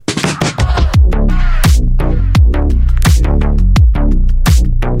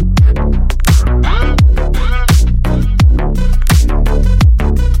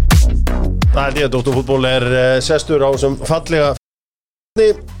Dóttarfútból sestur á sem fallega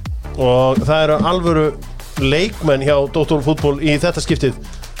og það eru alvöru leikmenn hjá Dóttarfútból í þetta skiptið.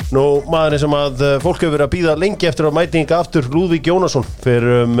 Nú maðurinn sem að fólk hefur verið að bíða lengi eftir að mætinga aftur, Lúðvík Jónasson,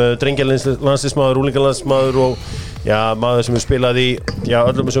 fyrir drengjalandsliðsmaður, úlingalandsmaður og maður sem hefur spilað í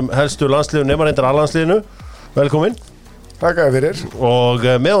öllum þessum helstu landsliðum nema reyndar A-landsliðinu. Velkomin. Takk fyrir. Og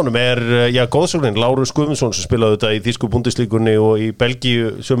með honum góðsögnin Lárus Guðmundsson sem spilaði þetta í þýsku Bundesligunni og í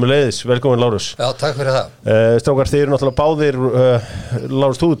Belgíu sömuleiðis. Velkomin Lárus. Já, takk fyrir það. Strákar, þið eru náttúrulega báðir,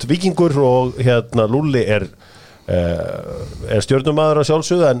 Lárus þú ert víkingur og Lúlli er stjörnumaður að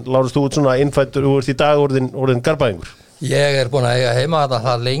sjálfsögðu, en Lárus þú ert svona innfættur, þú ert í dag orðin Garbaðingur. Ég er búin að eiga heima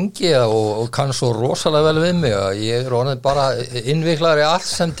það lengi og kann svo rosalega vel við mig og ég er orðin bara innviklaður í allt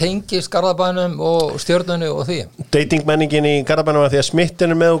sem tengist Garðabænum og stjörnunni og því. Datingmenningin í Garðabænum að því að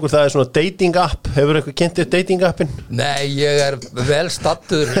Smitten með okkur, það er svona dating app. Hefur eitthvað kynnt dating appin? Nei, ég er vel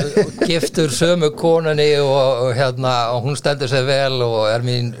stattur, giftur sömu konunni og hún stendur sig vel og er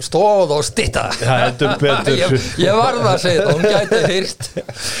mín stóð og stytta. Það heldur betur. Ég varð að segja það, hún gæti hýrt.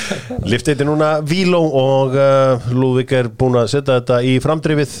 Liftið núna Víló og Lúðvík búin að setja þetta í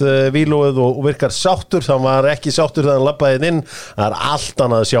framdrifið Vílóið og virkar sáttur. Það var ekki sáttur þegar hann labbaði inn. Það er allt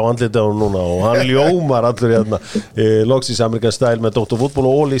annað að sjá andlitið á hann núna og hann ljómar allur loksins Amerikan stæl með Dóttarfútból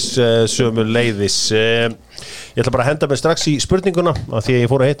og Ólís sömuleiðis. Ég ætla bara að henda mig strax í spurninguna af því að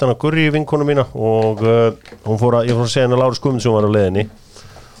ég fór að hitta hana Gurri vinkonu mína og ég fór að segja henni að Lárus Guðmundsson var á leiðinni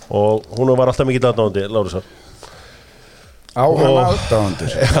og hún var alltaf mikill aðdáandi, Lárusar. Á hann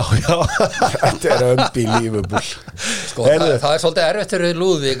aðdáðandur. Já. Þetta er unbelievable. Sko, það er svolítið erfitt fyrir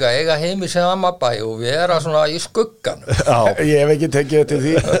Lúðvík að eiga heimi sem ammabæ og vera svona í skuggan. Ég hef ekki tekið þetta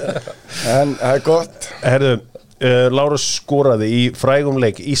því, en það er gott. Herðu, Lárus skoraði í frægum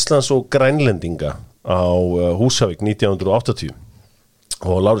leik Íslands og Grænlendinga á Húsavík 1980.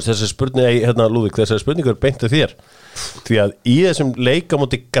 Og Lárus, þessari spurning, Lúðvík, þessari spurningu er beint til þér. Því að í þessum leik á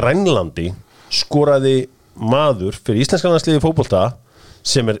móti Grænlandi skoraði maður fyrir íslenska landsliðið í fótbolta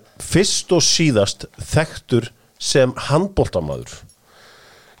sem er fyrst og síðast þekktur sem handboltamaður.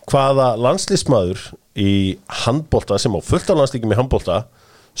 Hvaða landsliðsmaður í handbolta sem á fullt af landsliðum í handbolta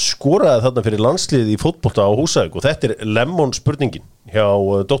skoraði þarna fyrir landsliðið í fótbolta á Húsavík og þetta er lemon spurningin hjá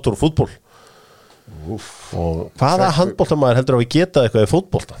Dóttarfútból. Og hvaða handboltamaður heldur að við geta eitthvað í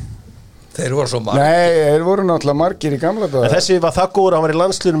fótbolta? Þeir voru svo margir. Nei, þeir voru náttúrulega margir í gamla daga. En þessi var það góður, hann var í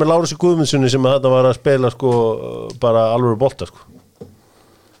landsliðinu með Lárusi Guðmundssoni sem þetta var að spila bara alvöru bolta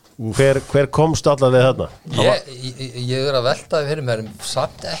Hver komst allavega þarna? Ég er að velta fyrir mér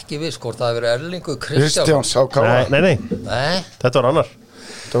samt ekki við hvort það hefur verið Erlingur Kristjáns á Káa. Nei. Þetta var annar.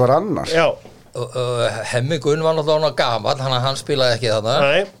 Þetta var annar. Já. Hemmi Gunn var náttúrulega gamall, hann spilaði ekki þarna.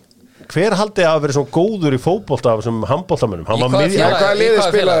 Nei. Hver haldi að vera svona góður í fótbolta af þessum handboltamönnum? Hvaða liði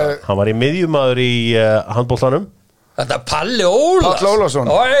spilaði? Hann var í miðjumaður í handboltanum. Þetta er Palli Ólafs. Páll Ólafsson.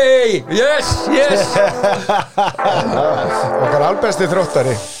 Oi, yes. Okkar albesti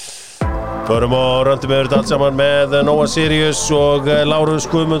þróttari. Förum og röndum yfir þetta allt saman með Nóa Sirius og Lárus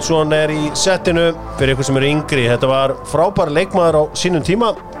Guðmundsson er í settinu fyrir ykkur sem eru yngri. Þetta var frábær leikmaður á sínum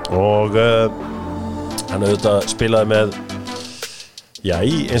tíma og hann auðvitað spilaði með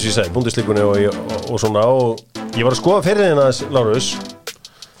eins og ég sagði, Bundesligunni og svona og ég var að skoða fyrir þinn aðeins, Lárus.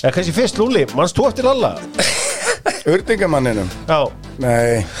 Kannski fyrst Lúlli, manst þú eftir Lalla? Urtingamanninum? Já.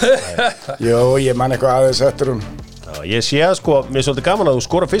 Nei. Jó, ég man eitthvað aðeins eftir hún. Já, ég sé að mér er svolítið gaman að þú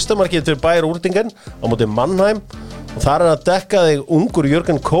skora fyrsta markið til Bayer Urtingen á móti Mannheim og þar er að dekka þig ungur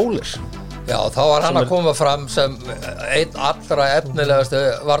Jürgen Kohler. Já, þá var hann að koma fram sem einn allra efnilegastu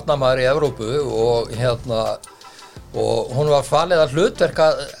varnarmaður í Evrópu og hún var falið að hlutverk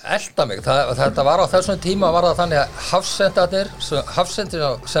að elta mig. Þetta var á þessum tíma var það þannig að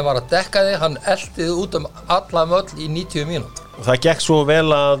hafsendirinn sem var að dekka þig, hann eltið út alla möll í 90 mínútur. Það gekk svo vel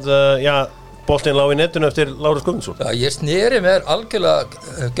að boltinn lá í netinu eftir Lárus Guðmundsson. Já, ég sneri mér algjörlega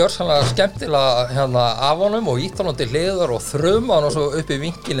gjörsamlega skemmtilega af honum og ítt honum til hliðar og þruma hann og svo upp í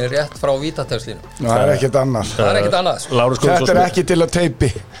vinkilin rétt frá vítateigslínu. Það er ekkert annars. Það er ekkert annars. Þetta er ekki til að teipi.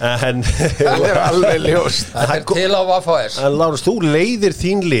 Það er alveg ljóst. Það er til á Vafas. En Lárus, þú leiðir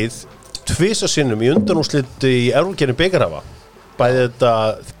þín lið tvisvar sinnum í undanúrslit í Evrópukeppni bikarhafa. Bæði þetta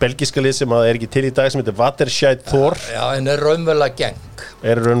belgíska lið sem er ekki til í dag sem heitir Waterscheid Thor. Já, en er raunverulega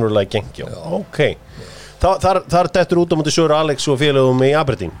geng. Já. Ok. Þar dettur út á móti Sir Alex og félögum í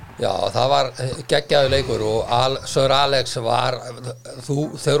Aberdeen. Já, það var geggjaður leikur og Sir Alex var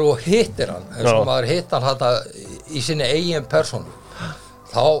þegar þú hittir hann eins og maður hitt hann í sinni eigin persónu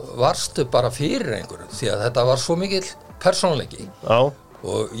þá varstu bara fyrir einhverjum því að þetta var svo mikill persónuleiki. Já.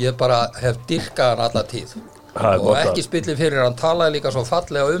 Og ég bara hef dýrkað hann alla tíð. og ekki spilli fyrir, hann talaði líka svo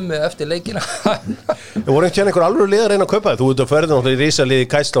fallega mig eftir leikina. Voru einhver alveg liðar reyna að kaupa þig? Þú ert að ferða náttúrulega í risaliði í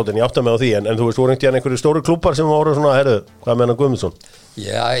Kæslátin, ég átta mig á því, en þú veist, voru einhverju stóru klúbbar sem voru svona, herru, hvað með hann Guðmundsson?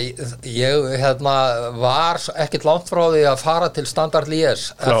 Já, ég var ekkert langt frá því að fara til Standard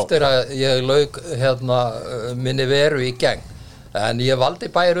Liège eftir að ég lauk minni veru í gegn, en ég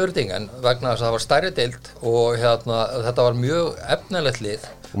valdi Bayer Uerdingen vegna þess að það var stærri deild og þetta var mjög efnilegt lið.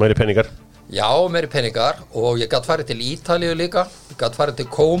 Og meiri peningar? Já, meiri peningar og ég gat farið til Ítalíu líka, ég gat farið til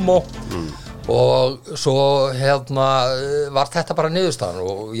Como og svo var þetta bara niðurstaðan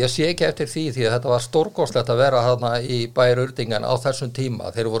og ég sé ekki eftir því að þetta var stórkostlegt að vera í Bayer Uerdingen á þessum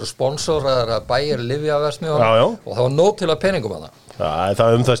tíma. Þeir voru sponsoraðar af Bayer Lyfjaverksmiðjunum og það var nóg til að peningum hana.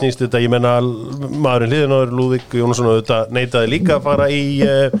 Það það snýst þetta, ég menna maðurinn hliðinaður Lúðvík Jónsson auðvitað neitaði líka að fara í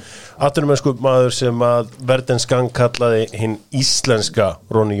atvinnumennsku, maður sem að Verdens Gang kallaði hinn íslenska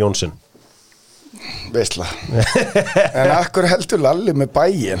Ronny Jónsson. Veistla. En akkur heldur Lalli með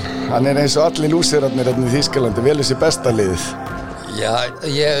Bayern? Hann eins og allir lúsirarnir í Þýskalandi, velur sér besta liðið. Já,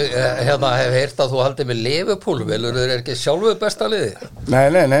 ég hef heyrt að þú haldið með Liverpool, velur þeir ekki sjálfu besta liðið?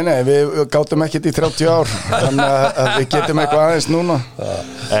 Nei, við gátum ekkert í 30 ár, þannig að við getum eitthvað aðeins núna.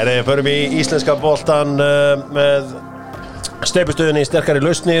 Förum í íslenska boltan með Steypustöðinni sterkari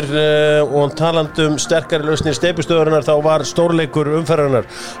lausnir og talandum sterkari lausnir Steypustöðurinnar, þá var stórleikur umferðarinnar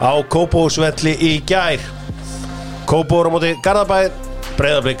á Kópavogsvelli í gær. Kópavogur á móti Garðabæ,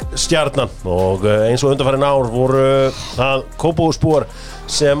 Breiðablik Stjarnan og eins og undanfarin ár voru það Kópavogsbúar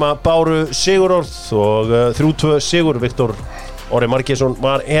sem að báru sigurorð og 3-2 sigur. Viktor Orri Margeirsson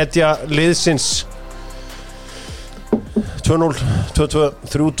var hetja liðsins. 2-0, 2-2,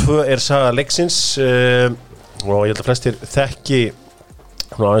 3-2 saga leiksins og ég held að flestir þekki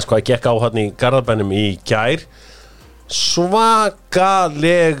aðeins hvað gekk á hann í Garðabænum í gær. Svakalegar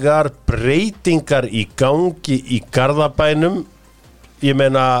breytingar í gangi í Garðabænum. Ég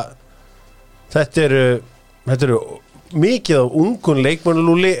meina þetta eru mikið af ungun leikmönnum.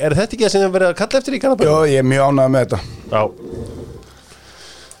 Lúli, þetta ekki það sem verið að kalla eftir í Garðabænum? Já, ég mjög ánægður með þetta.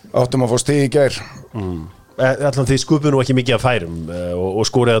 Áttum að fá stig í gær. Allan því skupuðu nú ekki mikið af færum og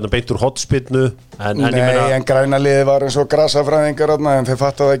skórið þarna beint úr hotspinnu en græna liðið var eins og grasafræðingar en þeir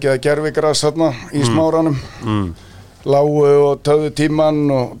fattaði ekki að gerfi gras í smáranum lágu og töðu tíman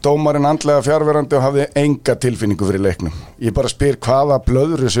og dómarinn andlega fjárverandi og hafði enga tilfinningu fyrir leiknum. Ég bara spyr hvaða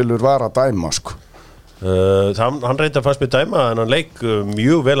blöðrusilur var að dæma hann reynda fannst með dæma en hann leik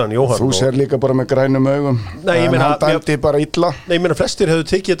mjög vel hann Jóhann. Þú sér líka bara með grænum augum. Hann dæmdi bara illa. Nei, ég meina flestir hefðu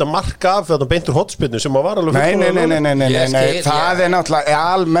tekið þetta mark af þetta beintur hotspinnu sem að var alveg Nei, það náttúrulega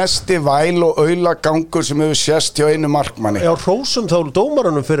almesti væl og aulagangur sem hefur sést hjá einu markmanni. Já, hrósum þá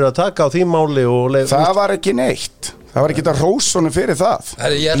dómarunum fyrir að taka á því máli og það var ekki neitt. Það var ekki að hrósunum fyrir það.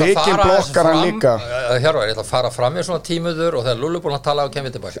 Leikinn blokkar hann líka. Hjörvar, ég ætla að fara fram í svona tímuður og þegar Lúli búin að tala og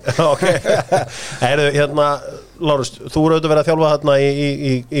kemur tilbaka. Ok. Lárus, þú eru auðvitað verið að þjálfa þarna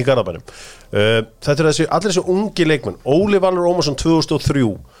í Garðabænum. Þetta allir þessi ungi leikmenn. Óli Valur Ómarsson 2003,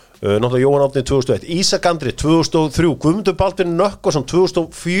 náttúrulega Jóhann Árni 2001, Ísak Andri 2003, Guðmundur Baldvin Nökkvason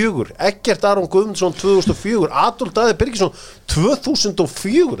 2004, Eggert Aron Guðmundsson 2004, Adolf Daði Birgisson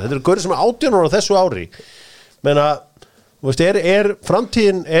 2004. Þetta eru gaurið sem 18 ára þessu ári. Menna,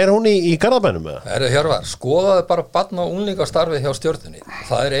 framtíðin, hún í Garðabænum með það? Hjörvar, skoðaðu bara barn- og unglingastarfið hjá Stjörnunni.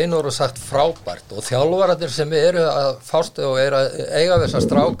 Það einhverju sagt frábært og þjálfararnir sem eru að fást og eru að eiga þessa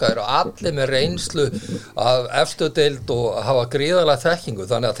stráka eru allir með reynslu af efstu deild og hafa gríðarlega þekkingu,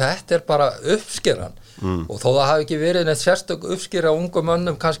 þannig að þetta bara uppskeran og þó það hafi ekki verið neitt sérstök uppskera ungum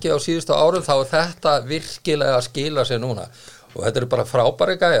mönnum kannski á síðustu árum, þá þetta virkilega að skila sig núna. Og þetta eru bara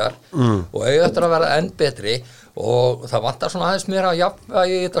frábæri gæjar og eiga eftir að vera enn betri og það vantar svona aðeins mér að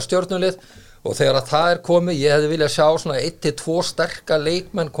jafnvægi í þetta Stjörnulið og þegar að það komið, ég hefði viljað sjá svona 1-2 sterka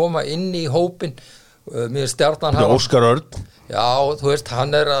leikmenn koma inn í hópin. Mér Stjarnan hafa Óskar Örn. Já, þú veist,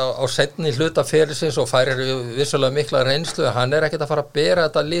 hann á seinni hluta ferilsins og færir vissulega mikla reynslu, hann ekkert að fara að bera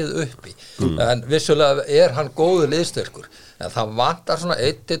þetta lið uppi en vissulega hann góður liðstyrkur. En það vantar svona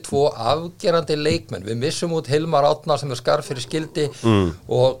 1-2 afgerandi leikmenn. Við missum út Hilmar Árna sem skarf fyrir skildi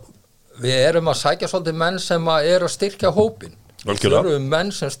og við erum að sækja svolítið menn sem eru að styrkja hópin. Algjörlega. Við erum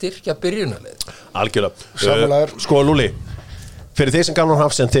menn sem styrkja byrjunarlið. Algjörlega. Sko Lúli, fyrir þeir sem gamlan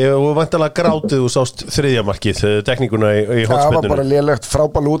hafsend, þið vantarlega grátið og sást þriðja markið, tekníkuna í hotspenninu. Það var bara lélegt,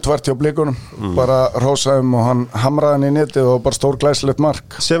 frábæl útvart hjá blikunum, bara hrósaðum og hann hamraði hann í netið og bara stór glæsilegt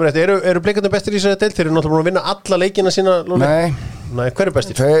mark. Sem eru blikarnir bestir í þessari deild? Þeir eru náttúrulega búin að vinna alla leikina sína, Lúli? Nei, hver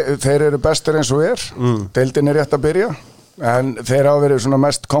bestir? Þeir eru bestir eins og deildin rétt að byrja, en þeir hafa verið svona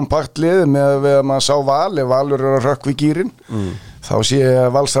mest kompakt lið með að maður sá Val, ef Valur að rökkva í gírinn, þá sé ég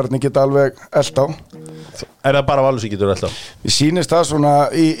að Valsarni geta alveg eld á. það bara Valur sem getur alltaf? Við sýnist það svona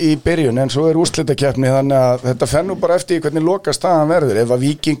í byrjun en svo úrslitakeppni þannig að þetta fennur bara eftir hvernig loka staðan verður ef að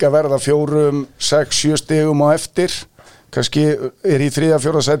Víkinga verða 4, 6, 7 stigum á eftir kannski í 3.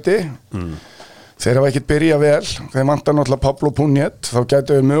 4. sæti þeir hafa ekkert byrjað vel þeir vantar náttúrulega Pablo Punjet þá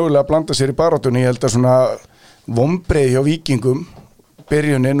gætu við mögulega að blanda sér í baráttunni ég held að svona vonbreið hjá Víkingum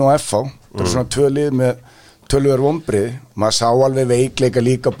byrjunin og FH það er svona 2 lið með tölver vonbreið maður sá alveg veikleika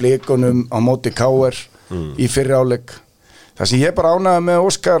líka blikunum á móti KR í fyrri áleik það sem ég bara ánægði með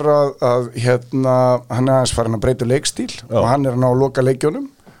Óskar að hérna hann er aðeins farin að breyta leikstíl og hann er að ná að loka leikjunum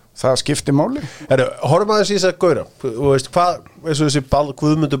það skiptir máli Horfum aðeins í þess að gaura og veist hvað, eins og þessi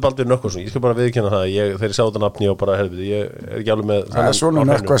Guðmundur Baldur Nökkvason ég skal bara viðurkenna það, þegar ég sá þetta nafni og bara herfið, ég er ekki alveg með það er svona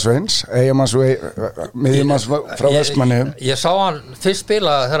Nökkvasveins, miðjumanns frá Vestmanni Ég sá hann fyrst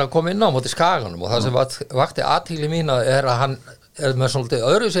spila þegar hann kom inn á móti Skaganum og það sem vakti athygli mína er að hann er með svona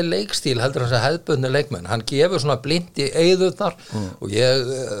öðru sér leikstíl heldur hans að hefðbundni leikmenn hann gefur svona blind í eyðurnar og ég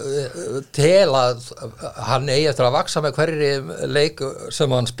tel að hann eigi eftir að vaksa með hverjir leik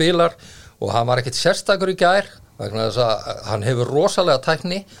sem hann spilar og hann var ekkert sérstakur í gær vegna þess að hann hefur rosalega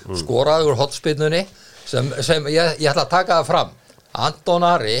tækni skoraði úr hotspinnunni sem ég ætla að taka það fram Anton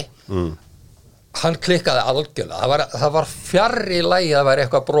Ari hann klikkaði algjörlega það var fjarri lagi að vera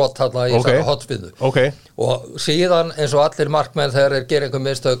eitthvað brot þarna í þessari hotspinnu og síðan eins og allir markmenn þegar þeir gera einhver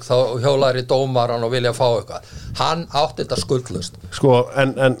mistök þá hjólar í dómaran og vilja fá eitthvað hann átti þetta skuldlust sko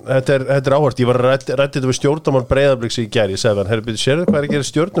en þetta er áhört ég var rætti þetta við stjórnarmann Breiðabliks í gær ég sagði hann herri byrju sérðu hvað er að gera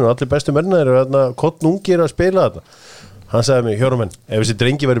stjórnum og allir bestu mennir eru þarna kottnungir að spila þetta hann sagði mig hjórumenn ef þessi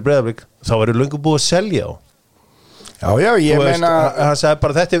drengi verið Breiðablik þá verið löngu búið að selja á Já, ég meina hann sagði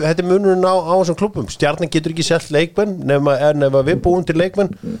bara þetta er munurinn á þessum klubbum Stjarnan getur ekki selt leikmenn nema við búum til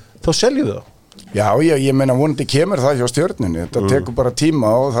leikmenn þá seljum við það Já, ég meina vonandi kemur það hjá Stjörnunni þetta tekur bara tíma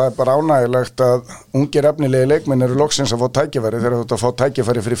og það er bara ánægilegt að ungir efnilegi leikmenn eru loksins að fá tækifæri þegar þetta fá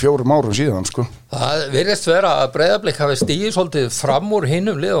tækifæri fyrir 4 árum síðan sko. Það virðist vera að Breiðablik hafi stigið svolítið fram úr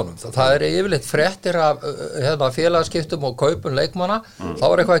hinum liðunum það er yfirleitt fréttir af félagaskiptum og kaupum leikmanna þá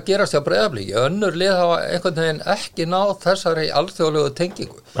er eitthvað að gerast hjá Breiðablik önnur lið hafa einhvern veginn ekki náð þessari alþjóðlegu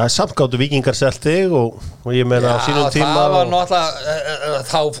tengingu Það er samgáttu Víkingar selt þig og ég meina á sínum tíma það var náttúrulega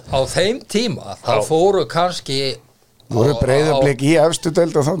þá á þeim tíma þá fóru kannski voru Breiðablik í efstu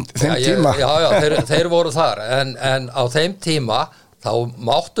deild á þeim tíma þeir voru þar en á þeim tíma þá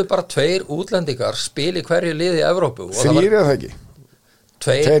máttu bara 2 útlendingar spila í hverju liði í Evrópu 3 er það ekki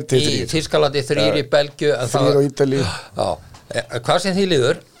 2 í Þýskalandi 3 í Belgíu 3 á Ítalíu hvað sem því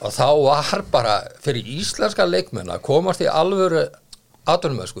líður og þá var bara fyrir íslenska leikmenn að komast í alvöru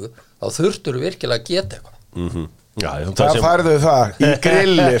atvinnumösku þá þurftur virkilega að geta eitthvað Já, það færðu það í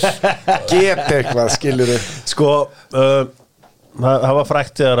grillir geta eitthvað skilur sko það var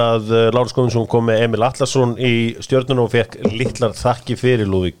frækt þegar að Lárus Guðmundsson kom með Emil Atlason í Stjörnuna og fekk litlar þakki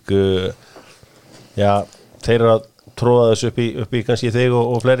fyrir Lúðvík já, þeir eru að tróða þessu upp í kannski þig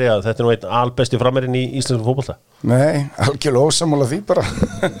og fleiri að þetta er nú einn albesti framherinn í íslenskum fótbolta Nei, algjörlega ósammála því bara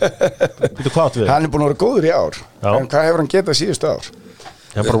hann er búin að vera góður í ár en hvað hefur hann getað síðustu ár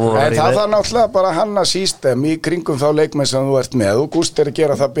En það er náttúrulega bara hanna system í kringum þá leikmenn sem þú ert með og Gústi er að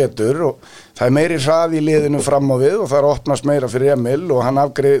gera það betur og það er meiri hraði í liðinu fram á við og það er opnast meira fyrir Emil og hann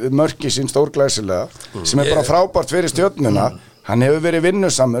afgreið mörki sín stórglæsilega sem er bara frábært fyrir Stjörnuna hann hefur verið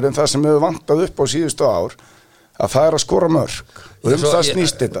vinnusamur en það sem hefur vantað upp á síðustu ár að það er að skora mörk og það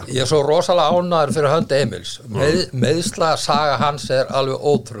snýst þetta Ég er svo rosalega ánægður fyrir hönd Emils meðsla saga hans er alveg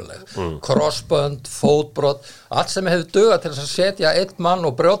ótrúleg krossbönd, fótbrot allt sem hefur dugað til að setja einn mann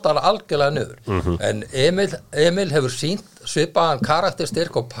og brjóta hann algjörlega niður en Emil hefur sýnt svipaðan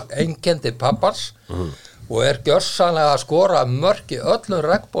karakterstyrk og einkendi pappans og er gjörsamlega að skora mörk í öllum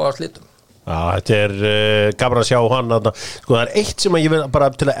regnbogaslítum Já, þetta er gaman að sjá hann sko það er eitt sem ég vil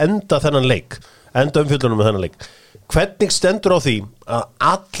bara til að enda þennan leik enda umfjöldunum með þennan leik hvernig stendur á því að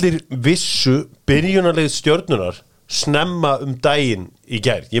allir vissu byrjunarlið Stjörnunar snemma daginn í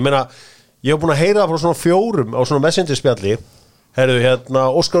gær ég meina, ég hef búin að heyra það frá svona 4 á svona messengerspjalli herðu,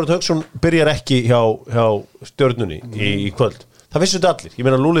 Óskar Hauksson byrjar ekki hjá Stjörnunni í kvöld það vissu þetta allir, ég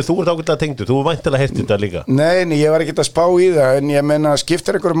meina Lúli þú ert ákveðlega tengdur þú væntilega heyrt þetta líka Nei, ég var ekki að spá í það en ég meina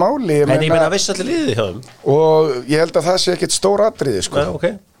skiptir einhverju máli ég meina vissu allir liðið hjá þeim og ég held að það sé ekkert stór atriði sko.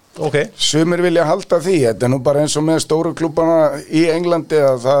 Okay. Sumir vilja halda því þetta er nú bara eins og með stóru klubbana í Englandi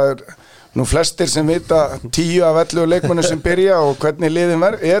að það er nú flestir sem vita 10 af 11 leikmönnum sem byrja og hvernig liðin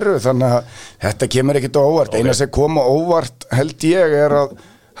eru þannig að þetta kemur ekkert á óvart eina sem kom á óvart held ég er að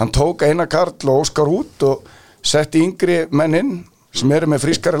hann tók Einar Karl og Óskar út og setti yngri menn inn sem eru með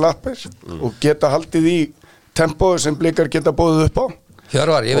frískari lappir og geta haldið í tempóðu sem Blikar geta bóðið upp á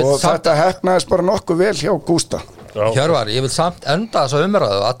Hjörvar, ég og veit samt þetta heppnaðist bara nokkuð vel hjá Gústa. Hjörvar, ég vil samt enda þessa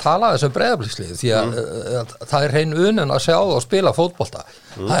umræðu að tala þessu Breiðabliklið því að það er hrein unun að sjá það og spila fótbolta.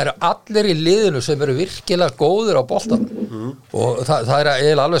 Það eru allir í liðinu sem eru virkilega góður á boltan og það er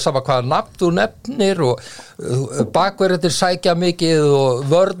eiginlega alveg sama hvaða nafn þú nefnir og bakverðir sækja mikið og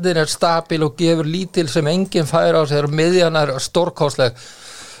vörðin er stabil og gefur lítil sem enginn fær á sig og miðjan er stórkostleg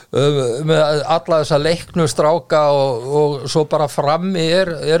með alla þessa leiknu stráka og svo bara frammi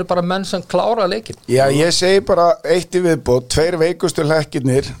eru bara menn sem klára leikin. Já, ég segi bara eitt í viðbót, 2 veikustu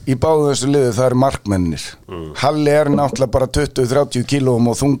hlekkirnir í báðu þessu liðu, það eru markmennir. Halli er náttúrulega bara 20-30 kílóum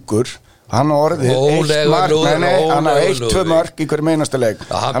og þungur, hann á orðið eitt mark, hann á 1-2 mark í hverju meinasta leik.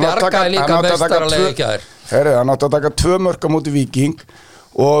 Hann bjargaði líka meistaraleik í gær. Hann átti að taka 2 mörk á móti Víking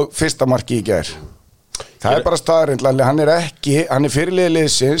og fyrsta marki í gær. Það er bara staðarind, hann er fyrirliði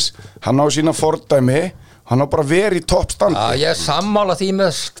liðsins, hann á sína fordæmi, hann á bara verið í toppstandi. Já, ég sammála því með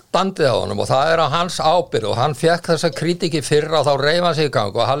standið á honum og það er á hans ábyrgð og hann fekk þessa kritiki fyrra og þá reif hann sig í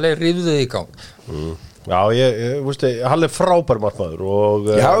gang og Halli rífði í gang. Já, Halli er frábær markmaður og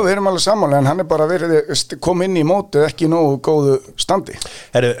Já, við erum alveg sammála en hann er bara kom inn í mótið ekki nógu góðu standi.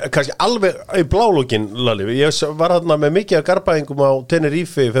 Kannski alveg í blálókin, Lalli, ég var þarna með mikið af garbaðingum á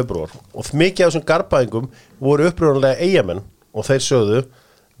Tenerife í februar og mikið af þessum garbaðingum voru upprjóðanlega Eyjamenn og þeir sögðu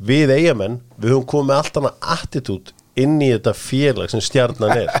við Eyjamenn, við höfum komið með allt annað attitút inn í þetta félag sem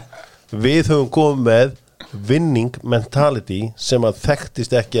Stjarnan er. Við höfum komið með winning mentality sem að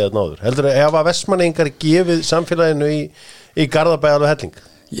þekktist ekki að náður. Heldur ef að Vestmanningar gefið samfélaginu í Garðabæ alveg helling?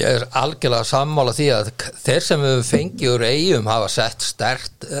 Ég er algjörlega sammála því að þeir sem við fengið úr Eyjum hafa sett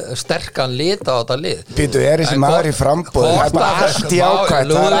sterkan lit á þetta lið. Býtu, þessi maður í framboði, það er bara allt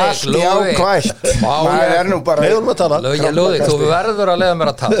jákvætt, það er allt jákvætt. Maður er nú bara... Leiðum að tala. Lúðvík, þú verður að leiða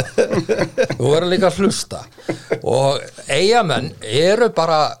mér að tala. Þú verður líka að hlusta. Og Eyjamenn eru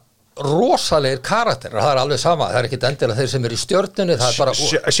bara rosalegir karakter, það er alveg sama, það er ekki endilega þeir sem eru í stjörnunni, það er bara...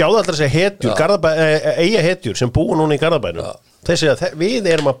 Sjáðu alltaf þessi hetjur, Eyja hetjur sem búa núna í Garðabænum. Þeir segja að við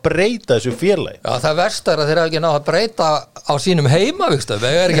erum að breyta þessu félagi. Já, það versta er að þeir hafa ekki náð að breyta á sínum heimavíkstöðum,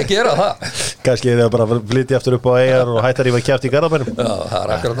 við erum ekki að gera það. Kannski þeir bara flytja aftur upp á Eyjar og hættar í að kjæft í Garðabænum. Já, það er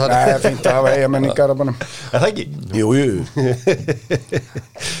akkurat það. Nei, það er fínt að hafa Eyjamenn í Garðabænum. Er það ekki? Jú.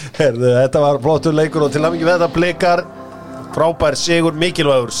 Þetta var flottur leikur og til að mikið þetta Blikar frábær sigur,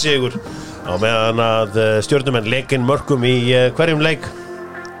 mikilvægur sigur á meðan að Stjörnumenn leikinn mörkum í hverjum leik.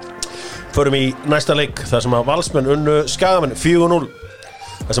 Förum í næsta leik þar sem að Valsmenn unnu Skagamenn 4-0.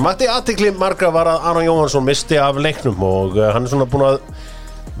 Það sem mætti athygli margra var að Aron Jóhannsson misti af leiknum og hann er svona búin að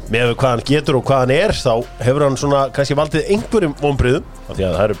með hvað hann getur og hvað hann er þá hefur hann svona kannski valdið einhverjum vonbrigðum af því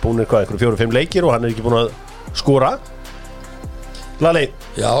að það eru búinir einhverjum 4-5 leikir og hann er ekki búin að skora. Lalli,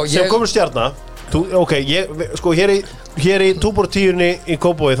 sem komur Stjarna hér í túbortíunni í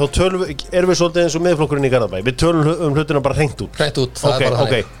Kópavogi þá erum við svolítið eins og miðflokkurinn í Garðabæ við tölum hlutina bara hreint út, það er bara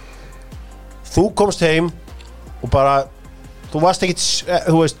þannig. Þú komst heim og bara þú varst ekkit,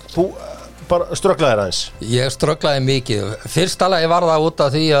 þú bara strögglaðir aðeins. Ég strögglaði mikið. Fyrst alveg var það út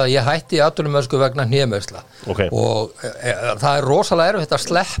af því að ég hætti í atvinnumösku vegna hnémeiðsla og það er rosalega erfitt að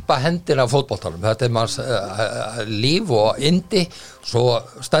sleppa hendina af fótboltanum. Þetta er manns líf og yndi, svo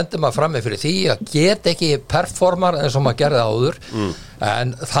stendur maður frammi fyrir því að get ekki performar eins og maður gerði áður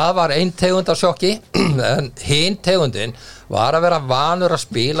en það var ein tegund af sjokki en hin tegundin var að vera vanur að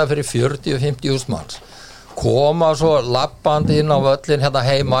spila fyrir 40-50 manns koma svo labbandi inn á völlin hérna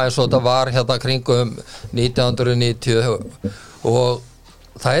heima eins og þetta var hérna kringum 1990 og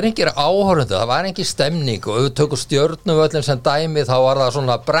það er engir áhorfendur, það var engin stemning og ef við tökum Stjörnuvöllin sem dæmi þá var það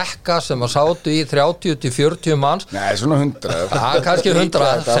svona brekka sem að sátu í 30-40 manns. Nei, svona 100. Kannski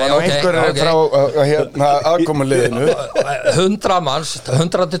 100. Það var einhverjum frá hérna aðkomuliðinu. 100 manns,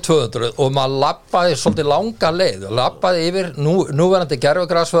 100-200 og maður labbaði svolítið langa leið, labbaði yfir núverandi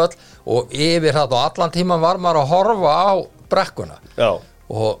gervigrasvöll og yfir það og allan tíman var maður að horfa á brekkuna. Já.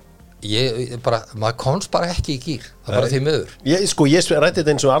 Og ég bara, maður komst bara ekki í gýr það bara því miður. Ég rætti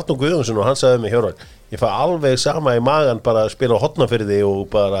þetta eins og Arnór Guðjónsson og hann sagði mig Hjörvar, ég fæ alveg sama í magan bara að spila á Hornafirði og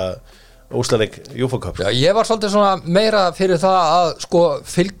bara úrslitaleik Júfaköps. Já, ég var svolítið svona meira fyrir það að sko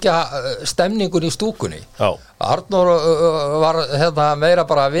fylgja stemningun í stúkunni. Já. Arnór var meira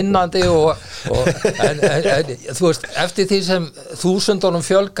bara vinnandi en þú veist, eftir því sem þúsundunum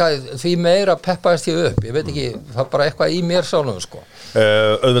fjölgaði því meira peppaðist ég upp. Ég veit ekki, það er bara eitthvað í mér sjálfum sko.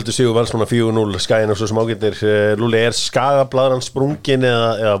 Auðveldur sigur Valsmanna 4-0 Skaginn og svo smágildir. Lúli, er Skagablaðran sprungin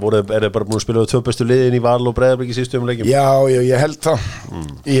eða er þið bara búin að spila á 2 bestu liðin í Val og Breiðablik í síðustu leikjum? Já, ég held það.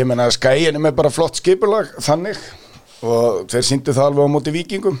 Ég meina að Skaginn er með bara flott skipulag þannig og þeir sýndu það alveg á móti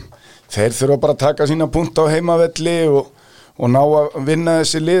Víkingum. Þeir þurfa bara að taka sína punta á heimavelli og og ná að vinna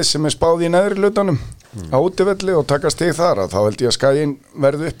þessi lið sem spáð í neðri hlutanum á útivelli og taka stig þar þá held ég að Skaginn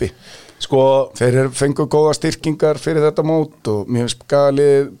verði uppi Sko þeir fengu góða styrkingar fyrir þetta mót og mér finnst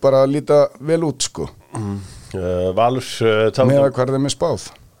Skagalið bara að líta vel út sko Valur með að hvað þeim spáð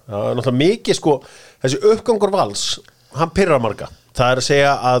náttúrulega mikið sko þessi uppgangur Vals, hann pirrar marga það að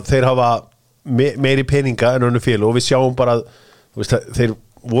segja að þeir hafa meiri peninga en önnur félag og við sjáum bara að þeir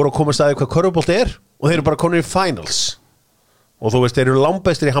voru að koma staði hvað körfubolti og þeir eru bara konur í finals og þú veist, þeir eru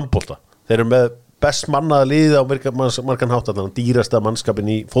langbestir í handbolta þeir eru með best mannaða liðið á margan hátt þannig dýrasta mannskapin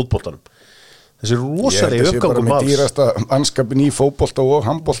í fótboltanum þessi rosalega uppgangur Vals dýrasta mannskapin í fótbolta og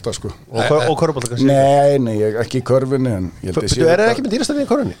handbolta sko og körfubolta kannski Nei, ekki í körfunni er það ekki með dýrasta liðið í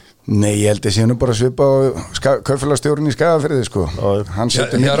körfunni? Nei, ég held að sé nú bara svipa á kaupfélagstjórinn í Skagafirði sko hann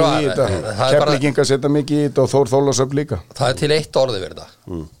setur mikið í þetta Keflvíkingar setja mikið í þetta og Þór Þórðarsöfn líka Það til eitt orði verið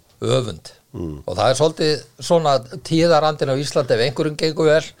það öfund og það svolítið svona tíðarandin á Íslandi ef einhverjum gengur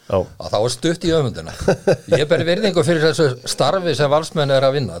vel að þá stutt í öfundina ég beri virðingu fyrir þessu starfi sem valsmenn að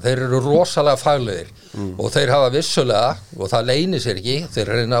vinna þeir eru rosalega faglegir og þeir hafa vissulega og það leynir sér ekki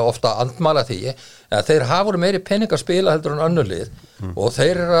þeir reyna ofta að andmæla því en þeir hafa meiri pening að spila heldur en önnur lið og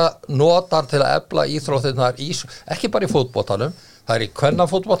þeir eru að nota til að efla íþróttirnar ekki bara í fótboltanum það í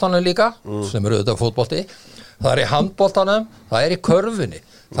kvennafótboltanum líka sem eru auðvitað fótbolti það í handboltanum, það í körfunni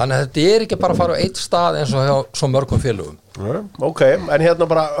þannig að þetta ekki bara að fara á eitt stað eins og hjá svo mörgum félögum Ok, en hérna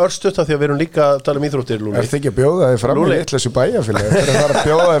bara örstutt af því að við erum líka að tala íþróttir Lúli Er þið ekki að bjóða þig fram í litlausu bæjarfélag Það er að fara að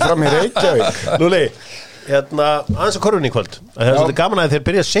bjóða þig fram í Reykjavík Lúli, hérna aðeins á körfunni í kvöld það er svolítið gaman að þeir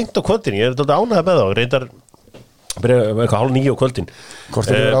byrja seint á kvöldin ég er svolítið ánægð með þá reyndar byrja eitthvað 8:30 á kvöldin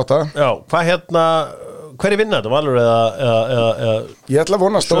Hvort er yfir 8? Já, hvað hérna hver vinna þetta, Valur eða Ég ætla að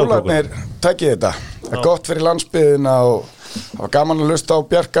vona að stólarnir taki þetta Það er gott fyrir landsbyggðina og það var gaman að hlusta á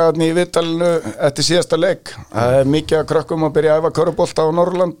Bjarkaðarni í viðtalinu eftir síðasta leik það er mikið að krökkum að byrja að æfa körfubolta á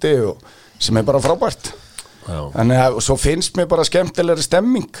Norrlandi sem er bara frábært þannig að svo finnst mér bara skemmtilegri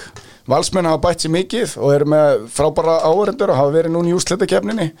stemming Valsmenn hafa bætt sér mikið og eru með frábæra áhorfendur og hafa verið núna í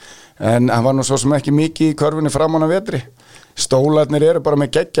úrslitakeppninni en það var nú svo sem ekki mikið í körfunni framan af vetri stólarnir eru bara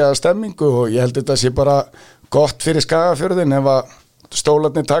með geggjaða stemmingu og ég held þetta sé bara gott fyrir Skagafjörðin ef að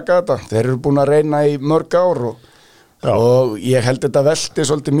stólarnir taka þetta þeir eru búin að reyna í mörg ár og ég held þetta velti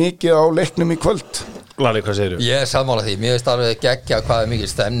svolítið mikið á leiknum í kvöld Lali, hvað segir þú? Ég sammála því, mér veist alveg geggja hvað mikið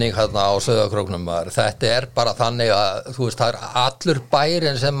stemning hérna á Sauðárkróknum þetta bara þannig að þú veist það allur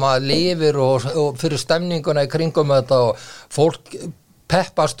bærin sem að lifir og fyrir stemninguna í kringum þetta og fólk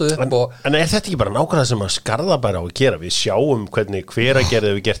peppast upp en er þetta ekki bara nákvæmlega sem að Skarðabær á að gera við sjáum hvernig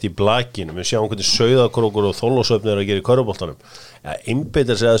Hveragerði hefur gert í Blakinu við sjáum hvernig Sauðárkrókur og Þorlákshöfn eru að gera í körfuboltanum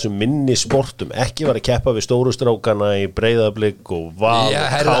einbeitar sig að þessum minni sportum ekki var að keppa við stóru strákana í Breiðablik og Val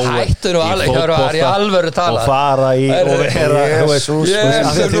hættur og alveg í alvöru tala og fara í og vera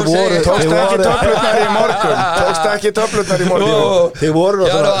tókst ekki töflurnar í morgun þið voru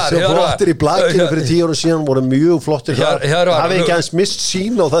svo flottir í Blakinu fyrir 10 ára síðan voru mjög flottir þar hafið ekki hans mist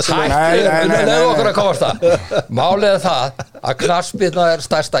sín á það sem leðu okkur að komast það málið er það að knattspyrna er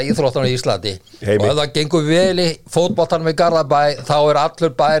stærsta íþróttan í Íslandi og ef það gengur vel í fótboltanum í Garðabæ þá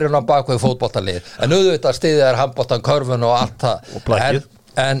allur bærinn á bakvið fótboltalið en auðvitað stiðið handboltan, körfun og allt það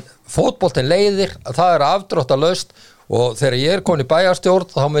en fótboltin leiðir, það afdráttarlaust og þegar ég er komin í bæjarstjórn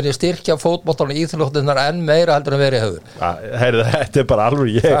þá mun ég styrkja fótboltan og íþróttirnar enn meira heldur en verið hefur þetta bara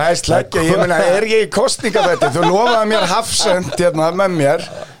alveg það sleggja, ég meina, ég í kostningavetti þú lofaði mér hafsend hérna með mér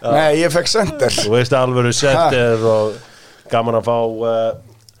nei, ég fekk sender þú veist alveg sender og gaman að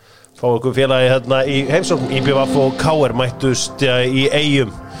fá okkur félagi hérna í heimsókn IBVF og KR mættust í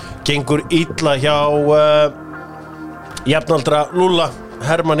Eyjum gengur illa hjá jafnaldra Lúlla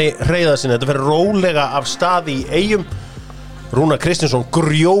Hermanni Hreiðarsinni þetta fer rólega af stað í Eyjum Rúnar Kristinsson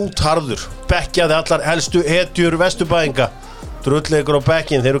grjótharður bekkjaði allar helstu hetjur Vesturbæinga drullleikur á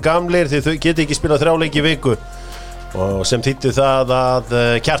bekkin þeir eru gamlir því þau geti ekki spilað 3 leiki í viku og sem þýddi það að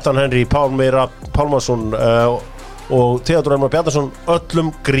Kjartan Henry Pálmi Pálmason og Theodor Elmar Bjarnason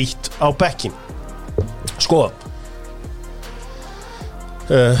öllum grýtt á bekkin sko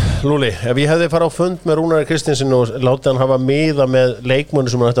Lúli, ef ég hefði farið á fund með Rúnar Kristinsson og látið hann hafa miða með leikmönu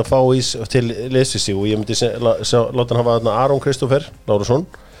sem hann ætti að fá til liðstísi og ég myndi láta hann hafa Aron Kristoffer Lárusson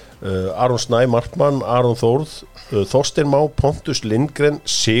Aron Snæ Markmann, Aron Þórð Þorstein Má, Pontus Lindgren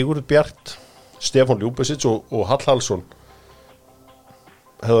Sigurd Bjart, Stefán Ljúbesits og Hall Hallsson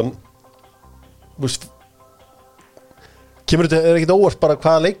hefðan kemur þetta, er ekkert óvart bara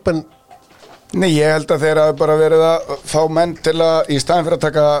hvaða leikmenn Nei, ég held að þeir hafa bara verið að fá menn til að í staðin fyrir að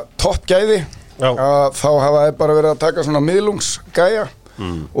taka toppgæði þá hafa þeir bara verið að taka svona miðlungsgæja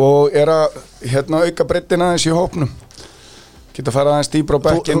og er að auka breiddina aðeins í hópnum geta farið aðeins dýpra á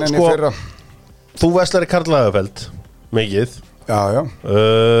bekkinn en í fyrra. Þú veslar í Karl Lagerfeld mikið. Já.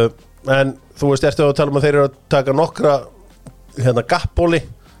 En þú veist, ertu að tala að þeir eru að taka nokkra gappbóli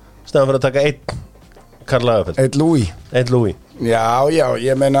stæðan fyrir að taka einn Karl Lagerfeld. Einn Louis. Já,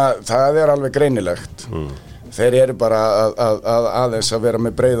 ég meina það alveg greinilegt. Þeir eru bara að aðeins að vera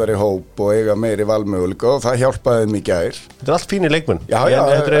með breiðari hóp og eiga meiri valmöguleika og það hjálpaði þeim í gær. Þetta allt fínir leikmenn. Já,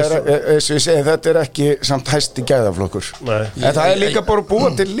 eins og ég segi, þetta ekki samt hæsti gæðaflokkur. En það líka bara að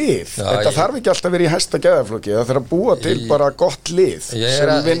búa til lið. Þetta þarf ekki alltaf að vera í hæsta gæðaflokki, það þarf að búa til bara gott lið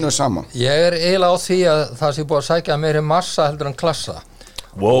sem vinnur saman. Ég eiginlega á því að það sé búið að sækja meiri massa heldur en klassa.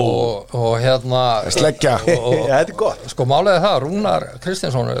 Wow. og sleggja þetta gott. Sko málega það, Rúnar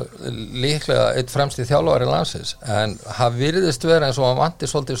Kristinsson líklega eitt fremsti þjálfari landsins, en það virðist vera eins og hann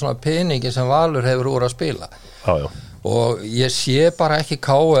vanti svolítið svona peningi sem Valur hefur úr að spila. Já. Og ég sé bara ekki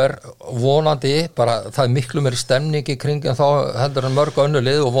KR vonandi, bara það miklu meiri stemning í kringum þá heldur en mörg önnur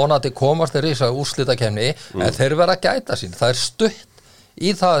lið og vonandi komast þeir í þessa úrslitakeppni, en þeir verða að gæta sín, það stutt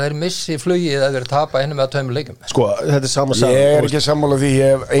í það að þeir missi flugið eða þeir tapa einu með 2 leikjum. Sko, þetta sama saman. Ég ekki sammála því, ég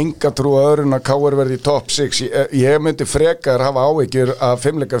hef enga trú að öðrun að KR verði í top 6. Ég myndi frekar hafa áhyggjur af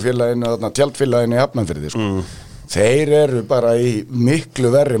 5-leikafélaginu, tjaldfélaginu í Hafnarfirði, sko. Þeir eru bara í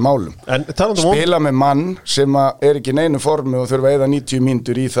miklu verri málum. Spila með mann sem ekki í neinu formi og þurfa að eyða 90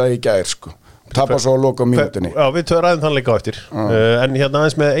 mínútur í það í gær, sko. Tapa svo að loka á mínútunni. Já, við ræðum þann leika á eftir. En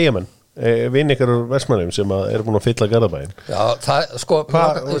aðeins með Eyjamenn. Vinn ykkur úr Vestmannum sem eru búin að fylla Garðabæinn. Já, það, sko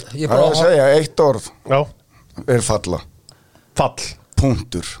ég bara að segja, eitt orð falla.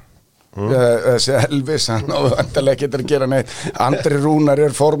 Punktur. Þessi Elvis, hann vantarlega getur að gera neitt. Andri Rúnar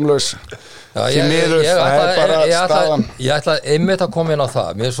formlaus. Ég ætla einmitt að koma inn á það.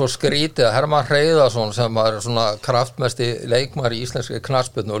 Mér svo skrítið að Hermann Hreiðarsson sem svona kraftmesti leikmaður í íslenski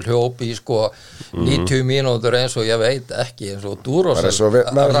knattspyrnu og hljópi í 90 mínútur eins og ég veit ekki, eins og Dúrosel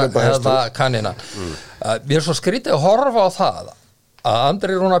kannina. Mér svo skrítið að horfa á það að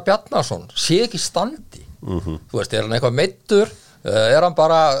Andri Rúnar Bjarnason sé ekki standi. Þú veist, hann eitthvað meiddur? Hann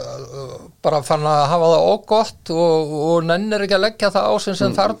bara fann að hafa það ógott og nennir ekki að leggja það á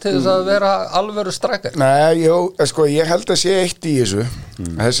sem þarf til þess að vera alvöru strækjar? Nei, sko, ég held að sé eitt í þessu.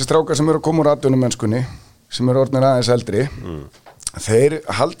 Þessi strákar sem eru að koma úr atvinnumennskunni, sem eru orðnir aðeins eldri, þeir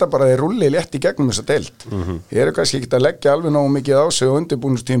halda bara að þeir rulli létt í gegnum þessa deild. Þeir eru kannski ekki að leggja alveg nógu mikið á sig á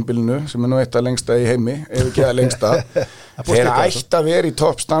undirbúningstímabilinu, sem nú eitt að lengsta í heimi, ef ekki að lengsta. Þeir ætti að vera í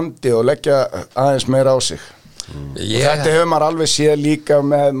toppstandi og leggja aðeins meira á sig. Þetta hefur maður alveg séð líka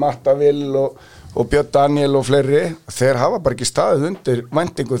með Marta Vill og Björn Daniel og fleiri. Þeir hafa bara ekki staðið undir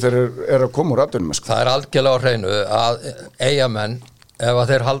væntingu þegar þeir eru að koma úr atvinnumennsku. Það algjörlega á hreinu að Eyjamenn, ef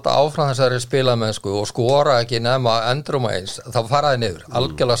að þeir halda áfram þessari spilamennsku og skora ekki nema endrum eins, þá faraði niður.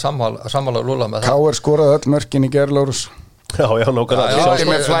 Algjörlega sammála Lúlla með það. KR skoraði öll mörkin í gær, Lárus. Já, nákvæmlega.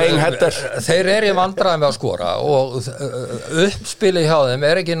 Með flying header. Þeir eru í vandræðum með að skora og uppspilið hjá þeim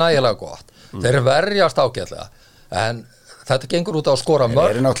ekki nægilega gott. Þeir verjast ágætlega. En þetta gengur út á að skora mörg.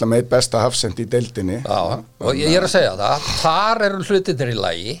 Þeir eru náttúrulega með besta hafsend í deildinni. Já, og ég að segja það. Þar eru hlutirnir í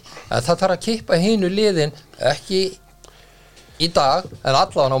lagi, en það þarf að kippa hinu liðin ekki í dag, en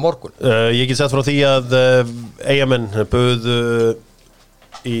allavega á morgun. Ég get sett frá því að Eyjamenn buðu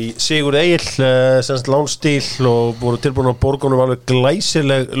í Sigurð Egill semst lánstíl og voru tilbúin að borgunum alveg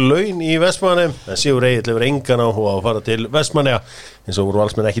glæsileg laun í Vestmannaeyjum, en Sigurð Egill hefur engan áhuga að fara til Vestmannaeyja, eins og voru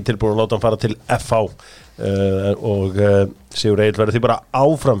valsmenn ekki tilbúin að láta hann fara til FH. Og Sigurður Egill verður því bara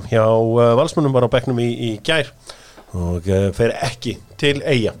áfram hjá valsmönnum bara á bekknum í gær og fer ekki til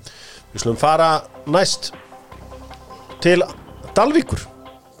Eyja. Við slum fara næst til Dalvíkur,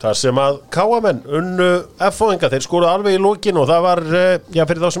 þar sem að KM-menn unnu F-fóðinga, þeir skoruðu alveg í lokin og það var,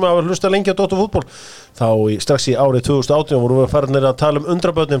 fyrir þá sem hafa hlustað lengi á Dóttarfútból, þá strax í árið 2018 vorum við farinir að tala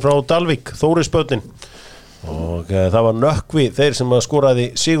undrabörnin frá Dalvík, Þórisbörnin. Og það var Nökkvi þeir sem skoraði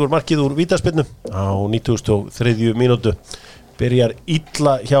sigur markið úr vítaspyrnu á 93. mínútu. Byrjar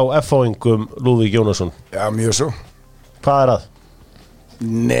illa hjá F-fáingum Lúðvík Jónasson. Já, mjög svo. Hvað að?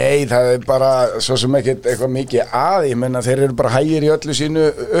 Nei, það bara svo sem ekkert eitthvað mikið ég menna þeir eru bara hægir í öllu sínu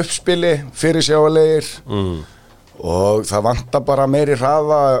uppspili, fyrirsjáanlegir og það vantar bara meiri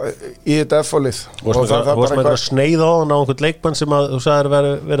hraða í þetta F-fólið. Og það var bara sneið á einhvern leikmann sem þú sagðir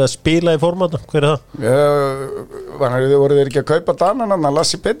verið að spila í formata. Hver er það? Voru þeir ekki að kaupa Danan,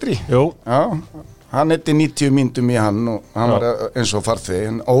 Lassi Petri? Jú. Já, hann eitti 90 mínútum í hann og hann var eins og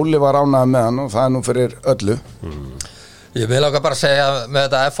farþegi. Óli var ánægður með hann og það nú fyrir öllu. Ég vil okkar bara segja með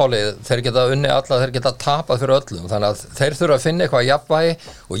þetta F-álið, þeir geta unni alla, þeir geta tapað fyrir öllum, þannig að þeir þurfa að finna eitthvað jafnvægi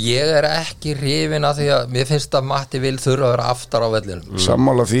og ég er ekki hrifin af því að mér finnst að Matti Vil þurfa að vera aftar á vellinum.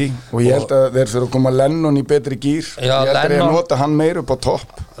 Sammála því og ég held að þeir þurfa að koma Lennon í betri gír, ég held að ég nota hann meir upp á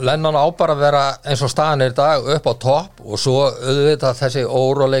topp. Lennon á bara að vera eins og staðan í dag upp á topp og svo auðvitað þessi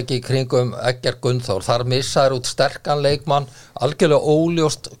óróleiki kringum Egger Gunnþór, þar missaður út sterkan leikmann, algjörlega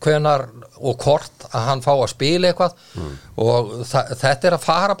óljóst hvenar og hvort að hann fá að spila eitthvað og þetta er að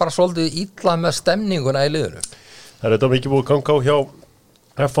fara bara svolítið illa með stemninguna í liðinu. Það er þetta mikið búið ganga á hjá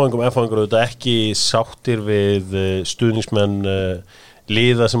F-fáingum auðvitað ekki sáttir við stuðningsmenn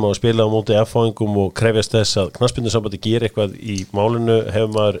liða sem á að spila á móti F-fáingum og krefjast þess að knattspyrnusambandi gera eitthvað í málinu.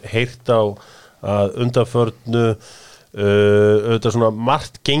 Hefur maður heyrt á að undanförnu auðvitað svona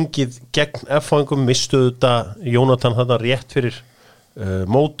margt gengið gegn F-fáingum, mistuðu þetta Jónatan þarna rétt fyrir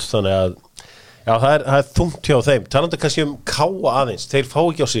mót, þannig að já, það er þungt hjá þeim. Talandi kannski Káa aðeins, þeir fá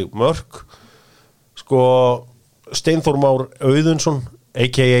ekki á sig mörk, sko Steinþór Már Auðunsson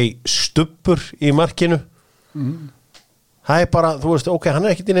a.k.a. Stubbur í markinu. Það er bara, þú veist, ok, hann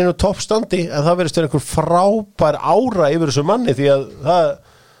er ekkert í neinu toppstandi en það verðist einhver frábær ára yfir þessu manni því að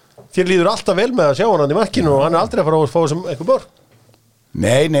þér líður alltaf vel með að sjá hann í markinu og hann er aldrei að fara að fá þessum einhver börn.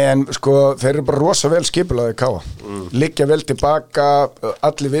 Nei, en sko þeir eru bara rosa vel skipulaði Káa, liggja vel tilbaka,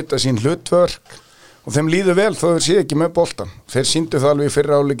 allir vita sín hlutverk og þeim líður vel þó þeir sé ekki með boltan. Þeir sýndu það alveg í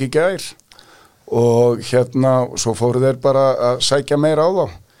fyrra áleik í gær og svo fóru þeir bara að sækja meira á þá.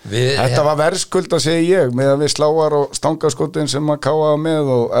 Þetta var verðskulda, segi ég, með að við sláar og stangaskotin sem að Káa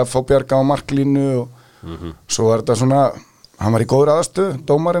með og F.A. Bjarga á marklínu og svo var þetta svona, hann var í góðri aðstöðu,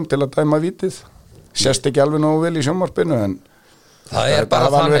 dómarinn til að dæma vítið, sést ekki alveg nógu vel í sjónvarpinu en það er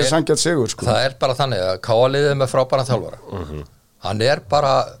bara þannig að Káa-liðið með frábæran þjálfara hann er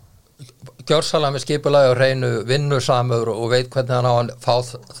bara gjörsalega með skipulagi og hreinu vinnusamur og veit hvernig hann á að fá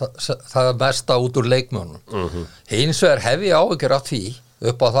það mesta út úr leikmönnum hins vegar hef ég áhyggjur af því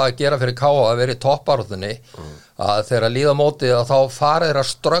upp á það að gera fyrir Káa að vera í toppbaráttunni að þegar að líða mótið að þá farið þeir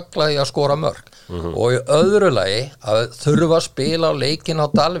að ströggla í að skora mörk og í öðru lagi að þurfa að spila á leikin á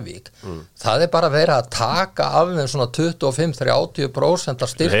Dalvík það er bara verið að taka af þeim svona 25-30%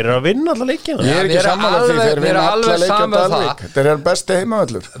 af styrk. Þeir eru að vinna alla leikina. Ég er ekki sammála því þeir vinna alla leiki á Dalvík. Þeir eru besti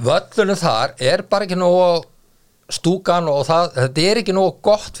heimavöllur. Völlurinn þar er bara ekki nógu stúkan og þetta er ekki nógu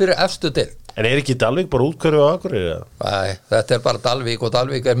gott fyrir efstu deild. En er ekki Dalvík bara útkörðu á Akureyri? Nei, þetta er bara Dalvík og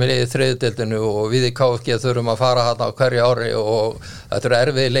Dalvík er með liðið þriðdeildinu og við í KFG þurfum að fara hérna á hverju ári og þetta eru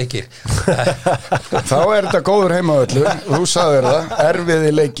erfiði leikir. Þá er þetta góður heimavöllur, þú sagðir það,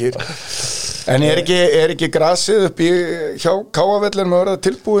 erfiði leikir. En er ekki grasið upp í hjá Káavellinu að vera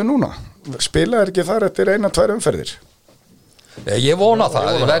tilbúið núna? Spila er ekki þar eftir 1-2 umferðir? Ég vona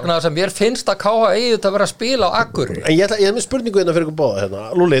það, vegna þess að mér finnst að Káa eigi þetta að vera að spila á Akureyri. En ég er með spurningu hérna fyrir ykkur báða hérna.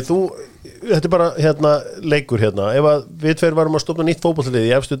 Lúli, þetta er bara hérna leikur hérna. Ef að við tveir varum að stofna nýtt fótboltalið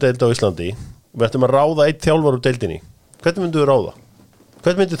í efstu deild á Íslandi, við ættum að ráða einn þjálfar úr deildinni. Hvernig myndu við ráða?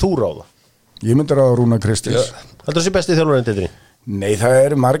 Hvernig myndi þú ráða? Ég myndi ráða Rúnar Kristins. Þetta sé besti þjálfarinn í deildinni? Nei, það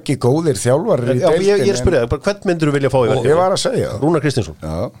eru margir góðir þjálfarar í deildinni. Ég er að spyrja, hvern myndur þú vilja fá í verkefni? Ég var að segja. Rúnar Kristinsson.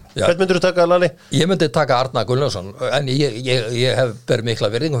 Já. Hvern myndur þú taka, Lali? Ég myndi taka Arnar Gunnlaugsson, en ég hef ber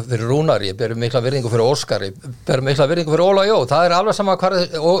mikla virðingu fyrir Rúnar, ég ber mikla virðingu fyrir Óskar, ég ber mikla virðingu fyrir Óla Jó, það er alveg sama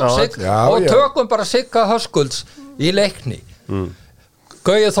og tökum bara Sigga Höskulds í leikni.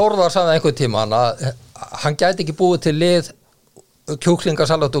 Gauði Þórðar sagði einhvern tíma að hann gæti ekki búið til lið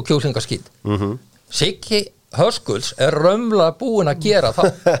kjúklingasalat og kjúklingaskít. Siggi Höskulds er raunverulega búinn að gera það.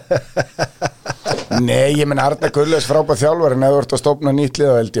 Nei, ég menn Arnar Gunnlaugs frábær þjálfari en ef þú ert að stofna nýtt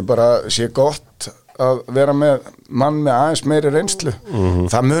lið held ég bara sé gott að vera með mann með aðeins meiri reynslu.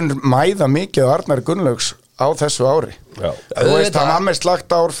 Það mun mæða mikið á Arnar Gunnlaugs á þessu ári. Þú veist, hann var með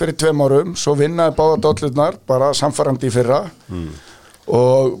slagt ár fyrir 2 árum, svo vinnaði báða dollurnar, bara samfarandi í fyrra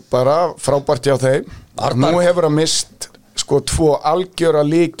og bara frábært hjá þeim. Nú hefur hann mist sko 2 algjöra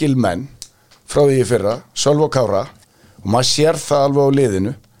lykilmenn frá því í fyrra, Sölva Kára og maður sér það alveg á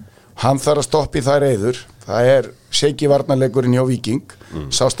liðinu hann þarf að stoppa í þær eyður það er seiki varnarleikurinn hjá Víking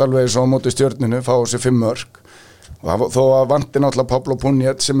sást alveg svo á móti Stjörninu fá sér 5 mörk og þó að vanti náttúrulega Pablo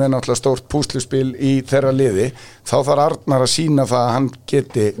Punjat sem er náttúrulega stórt púsluspil í þeirra liði þá þarf Arnar að sína það að hann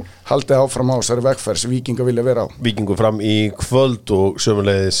geti haldið áfram á þessari vegferð sem Víkinga vilja vera á. Víkingu fram í kvöld og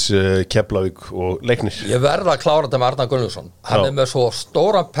sömuleiðis Keflavík og Leiknir. Ég verð að klára þetta með Arnar Gunnlaugsson hann er með svo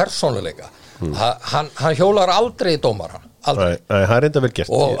stóran persónuleika hann hjólar aldrei í dómaran aldrei. Nei, það enda vel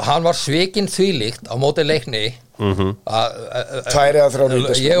gert. Og hann var svikinn þvílíkt á móti Leikni Tvær eða þrjár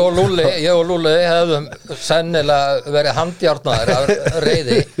vítaspyrnur. ég og Lúli hefðum sennilega verið handjárnaðir af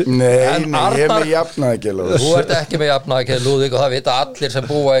reiði. Nei, ég er með jafnaðargeð, Lárus. Þú ert ekki með jafnaðargeð, Lúðvík, og það vita allir sem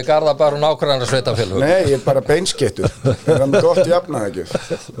búa í Garðabær og nákvæmlega sveitarfélögum. Nei, ég er bara beinskettur. Það er gott jafnaðargeð.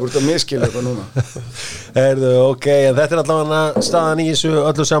 Þú ert að miskilja eitthvað núna. Ok, en þetta er allavega staðan í þessu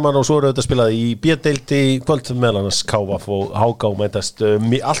öllu saman og svo eru þetta spilað í B-deild í kvöld meðal annars KVF og HK mætast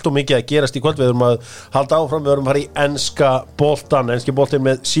allt og mikið að gerast í kvöld. Við erum að halda áfram, við erum að fara í enska boltin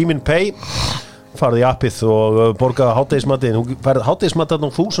með Síminn Pay. Farðu í appið og borgaðu hádegismatinn. Þú færð hádegismatinn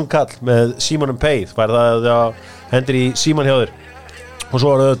 1000 kall með Símanum Pay. Færð það hendur í síman hjá þér. Og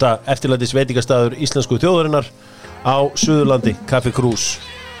svo er þetta eftirlætis veitingastæður íslensku þjóðarinnar á Suðurlandi, Kaffi Krús.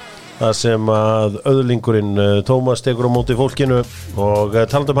 Það sem að öðlingurinn Tómas tekur á móti fólkinu og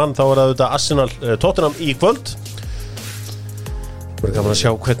talandi hann, þá er það auðvitað Arsenal Tottenham í kvöld. Það er gaman að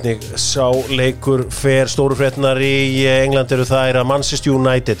sjá hvernig sá leikur fer. Stóru fréttirnar í England eru þær að Manchester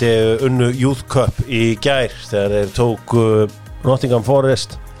United unnu Youth Cup í gær þegar þeir tóku Nottingham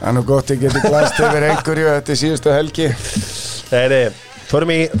Forest. Það er nú gott ég geti glast yfir einhverju þetta síðustu helgi.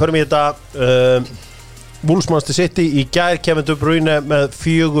 Förum í þetta Wolves Manchester City í gær, Kevin De Bruyne með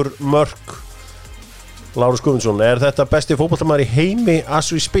 4 mörk. Lárus Guðmundsson, er þetta besti fótboltamaður í heimi as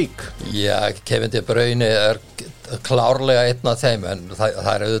we speak? Já, Kevin De Bruyne er klárlega einn af þeim, en það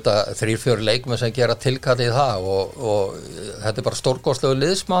er auðvitað 3-4 leikmenn sem gera tilkalli í það og þetta er bara stórkostlegu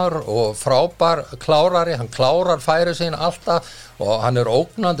liðsmaður og frábær klárari, hann klárar færi sín alltaf og hann er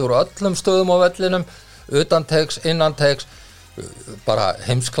ógnandi úr öllum stöðum á vellinum, utantegs, innantegs, bara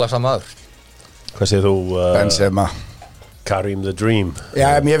heimsklassa maður. Hvað segir þú? Benzema. Karim the Dream.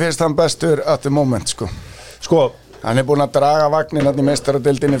 Já, mér finnst hann bestur at the moment, sko. Hann er búinn að draga vagnin í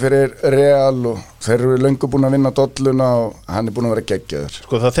meistaradeildinni fyrir Real og þeir eru löngu búin að vinna dolluna og hann er búinn að vera geggjaður.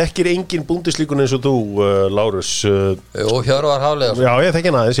 Sko, það þekkir engin búndislíkun eins og þú, Lárus. Jú, Hjörvar Hafleifsson. Já, ég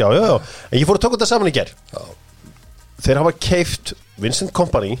þekki hann aðeins, já. En ég fór að taka þetta saman í gær. Já. Þeir hafa keypt Vincent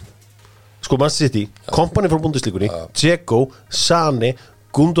Kompany, sko Manchester City, Kompany frá búndislíkunni, Dzeko, Sane,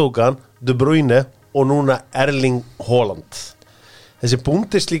 Gundogan, De Bruyne og núna Erling Haaland. Þessi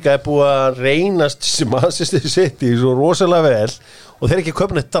Bundesliga er búið að reynast sem Manchester City svo rosalega vel og þeir ekki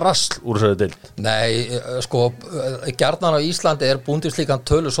kaupin eitt drasl úr þessari deild. Nei, sko, gjarnan á Íslandi er Bundesligan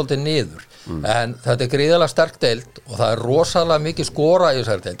tölur svolítið niður en þetta er gríðarlega sterk deild og það er rosalega mikið skora í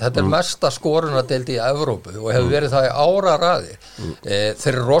þessari deild. Þetta er mesta skorunardeild í Evrópu og hefur verið það í áraraðir.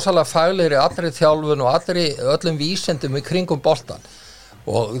 Þeir eru rosalega faglegir í allri þjálfun og öllum vísindum í kringum boltan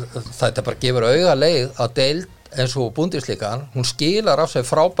og þetta bara gefur auga leið að deild eins og Bundesligaen, hún skilar af sig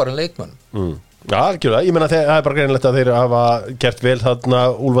frábærin leikmenn. Já, algjörlega, ég meina það er bara greinilegt að þeir hafa gert vel þarna,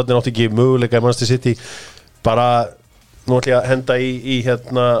 Úlfarnir átti ekki möguleika í Manchester City, bara nú ætla ég að henda í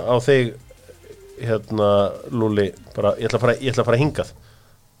hérna á þig Lúli, bara ég ætla að fara hingað.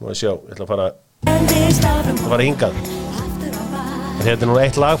 Má ég sjá, ég ætla að fara hingað. En þetta er nú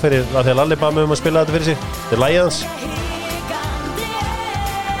eitt lag fyrir að því að Lalli bað mig að spila þetta fyrir sig. Þetta er lagið hans.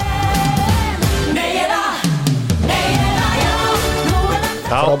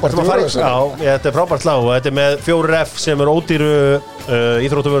 Þetta er frábært lag og þetta er með 4F sem er ódýru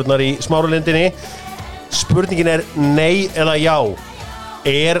íþróttavörðunar í Smáralindinni. Spurningin er nei eða já.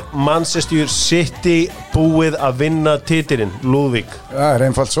 Er Manchester City búið að vinna titilinn, Lúðvík? Það er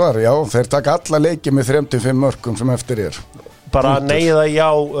einfalt svar, já. Þeir taka alla leiki með 3-5 mörkum sem eftir er. Bara nei eða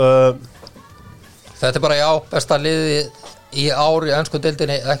já? Þetta er bara já, besta liði í ár í ensku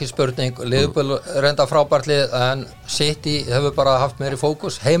deildinni, ekki spurning. Liverpool reynda frábært lið en City hefur bara haft meiri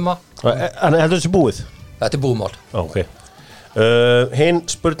fókus heima. En heldur þessi búið? Þetta er búmál. Ok. Hinn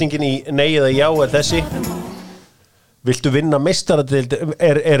spurningin í nei eða já er þessi. Viltu vinna meistaradeild?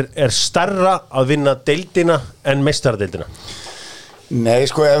 Er stærra að vinna deildina en meistaradeildina? Nei,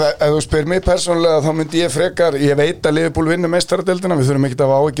 sko, ef þú spyr mig persónulega þá myndi ég frekar, ég veit að Liverpool vinnur meistaradeildina, við þurfum ekkert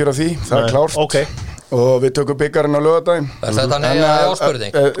að hafa áhyggjur af því, það er klárt. Okay. Og við tökum byggarinn á laugardaginn. Er þetta nei eða já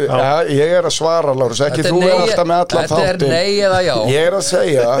spurning? Já, ég er að svara, Lárus, ekki þú er alltaf með allan þáttin. Þetta er nei eða já. Ég er að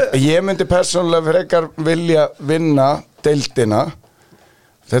segja, ég myndi persónulega frekar vilja vinna deildina.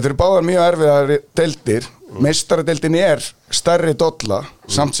 Þetta eru báðar mjög erfiðar deildir. Meistaradeildin er stærri dolla,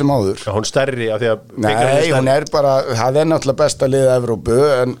 samt sem áður. Já, hún stærri af því að... Nei, hún er bara, það er náttúrulega besta liðið Evrópu,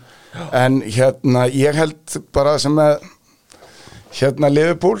 en hérna, ég held bara sem með,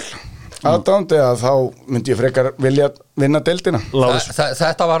 Liverpool, aðdándi að þá myndi ég frekar vilja vinna deildina.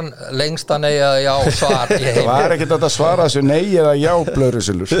 Þetta var lengsta nei eða já svar í heimi. Það var ekkert að svara þessu nei eða já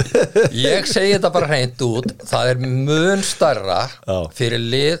blöðrusilur. Ég segi þetta bara hreint út, það er mun stærra fyrir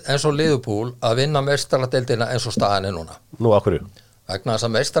lið eins og Liverpool að vinna meistaradeildina eins og staðan er núna. Nú, af hverju? Vegna þess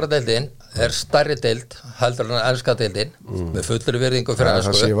að meistaradeildin er stærri deild heldur en enska deildin með fullri virðingu fyrir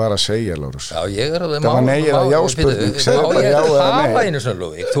ensku. Það sem ég var að segja, Lárus. Já, ég er að það var nei eða já spurning. Segðu bara já eða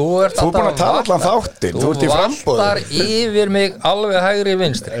nei. Þú ert búin að tala allan þáttinn. Þú ert í framboði. Þú valtar yfir mig alveg hægri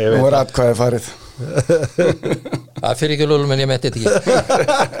vinstri. Nú er atkvæði farið. Það fyrir ekki lúlum en ég meti þetta ekki.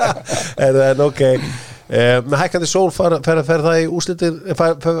 Það er ok. Með hækkandi sól fer það í úrslitir,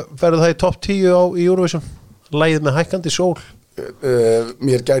 fer það í topp 10 í Eurovision? Lagið með hækkandi sól?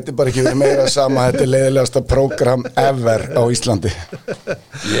 Mér gæti bara ekki verið meira sama. Þetta er leiðilegasta prógram ever á Íslandi.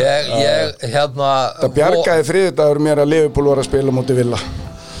 Það bjargaði þriðjudagur mér að Liverpool var að spila móti Villa.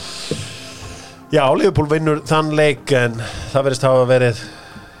 Já, Liverpool vinnur þann leik en það verðist hafa verið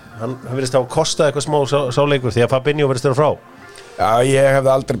hann verðist hafa kostað eitthvað smá sá leikur því að Fabinho verðist vera frá. Já, ég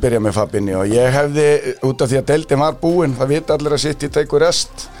hefði aldrei byrjað með Fabinho. Ég hefði, út af því að deildin var búin, það vita allir að City tekur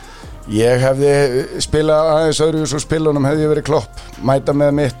rest. Ég hefði spilað aðeins öðru svo spilunum hefði ég verið Klopp, mæta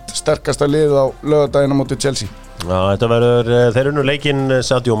með mitt sterkasta lið á laugardaginn á móti Chelsea. Já, þetta verður, þeir unnu leikinn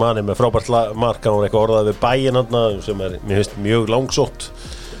Sadio Mane með frábært mark og eitthvað orðað við Bayern sem er, mér finnst, mjög langsótt.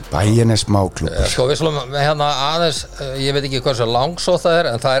 Bayern er smáklúbbur. Sko við slum hérna aðeins, ég veit ekki hversu langsótt það er,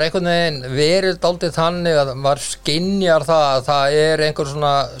 en það er einhvern veginn verið dálítið þannig að maður skynjar það að það er einhver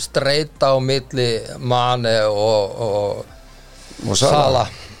svona streita á milli Mane og Salah.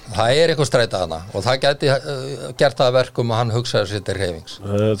 Það er eitthvað streita hana og það gæti gert það verkum að hann hugsaði sér til hreyfings.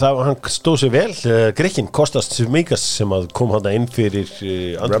 Hann stóð sér vel, Grikkin Kostas Tsimikas sem að kom hann inn fyrir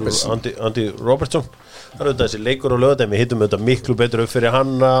Andy Robertson. Það er auðvitað þessi leikur og lögðum, við hittum auðvitað miklu betur upp fyrir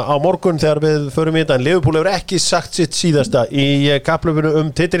hann á morgun þegar við förum í þetta, en Liverpool hefur ekki sagt sitt síðasta í kapphlaupinu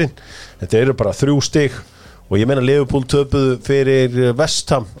titilinn. Þetta eru bara 3 stig og ég meina Liverpool töpuðu fyrir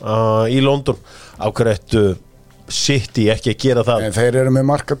West Ham í London, ákvæðið City ekki að gera það. En þeir eru með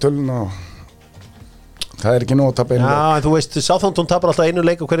markatölun og það er ekki nóg að tapa einu leik. Já, en þú veist, Southampton tapar alltaf einu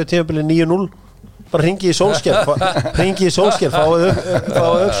leik á hverju tímabili 9-0. Bara hringi í Solskjær, fáið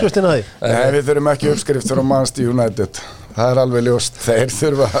uppskriftina því. Nei, við þurfum ekki uppskrift frá Manchester United. Það er alveg ljóst. Þeir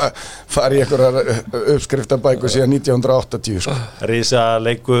þurfa að fara í einhverjar uppskriftabækur síðan 1980 sko. Rísa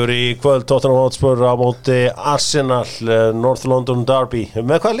leikur í kvöld Tottenham Hotspur á móti Arsenal, North London Derby.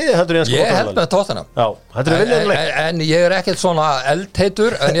 Með hvað liði heldur ég? Ég held með Tottenham. Já, þetta er viljanleik. En ég er ekkert svona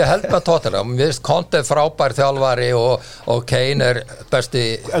eldheitur, en ég held með Tottenham. Mér finnst Conte frábær þjálfari og Kane er besti.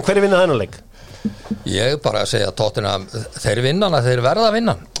 En hver er vinnað þennan leik? Ég bara að segja að Tottenham, þeir vinna þeir verða að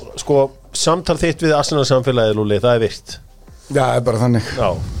vinna. Sko, samtal þitt við Arsenal samfélagið, Lúli, það er virt. Já, það er bara þannig. Já,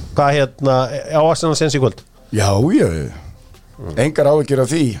 hvað á Arsenal sens í kvöld? Já, engar áhyggjur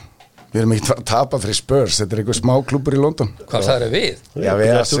af því. Við erum ekki að tapa fyrir Spurs, þetta er einhver smá klúbbur í London. Hvað það er við? Já,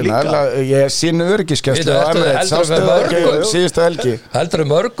 við Arsenal, ég sínu öryggiskæslu á Emirates, sástu það ekki síðustu helgi. Heldur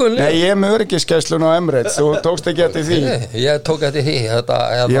mörgun? Nei, ég er með öryggiskæslun á Emirates, þú tókst ekki eftir því. Ég tók eftir því.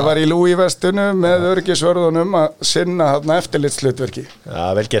 Ég var í Louis-vestinu með öryggisvörðunum að sinna þarna eftirlitshlutverki. Já,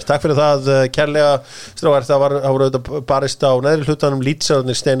 vel gert, takk fyrir það, kærlega strákar, það var auðvitað barist á neðri hlutanum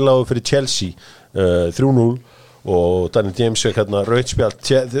Leedsarnir steinlágu fyrir Chelsea 3-0 og Daniel James fekk hérna rauðspjald.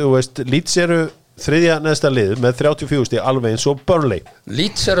 Þú veist, Leeds eru þriðja neðsta lið með 34 stig alveg eins og Burnley.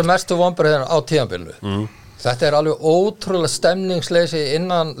 Leeds eru mestu vonbrigðin á tímabilinu. Þetta er alveg ótrúlega stemningsleysi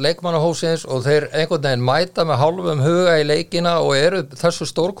innan leikmannahófsins og þeir einhvern veginn mæta með hálfum huga í leikina og eru þessu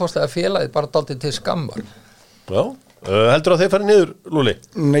stórkostlega félagið bara dálítið til skammar. Já, heldur að þeir fari niður, Lúli?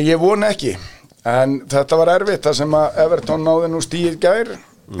 Nei, ég vona ekki, en þetta var erfitt þar sem að Everton náði nú stíð gær,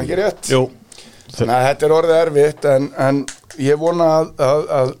 ekki rétt? Jú. Nei, þetta er orðið erfitt en ég vona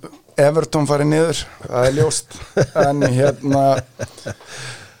að Everton fari niður, það er ljóst en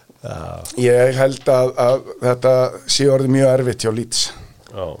ég held að þetta sé orðið mjög erfitt hjá Leeds.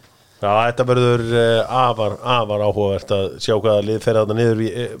 Já, þetta verður afar áhugavert að sjá hvaða lið fer þarna niður.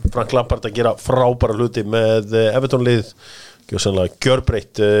 Frank Lampard að gera frábæra hluti með Everton lið, gjörsamlega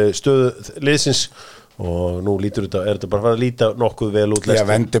gjörbreytt stöðu liðsins og nú lítur þetta, er þetta bara að fara að líta nokkuð vel út. Já,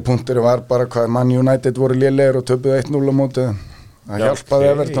 vendipunktur var bara hvað Man United voru lélegir og töpuðu 1-0 á móti. Það hjálpaði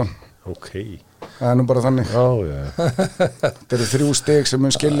Everton. Ok. Það er nú bara þannig. Þetta eru 3 stig sem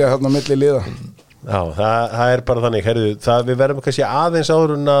mun skilja þarna milli liða. Já, það er bara þannig. Herðu, við verðum kannski aðeins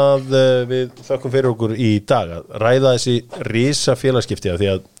áður en að við þökkum fyrir okkur í dag að ræða þessi risa félagskipti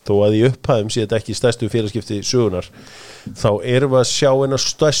því að þó að í upphæðum sé þetta ekki stærstu félagskipti sögunar, þá erum við að sjá eina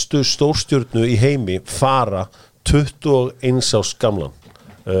stærstu stórstjörnu í heimi fara 21 árs gamlan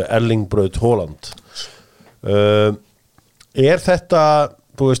Erling Braut Haaland þetta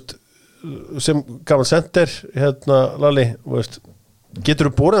þú veist sem gaman center hérna Lalli getur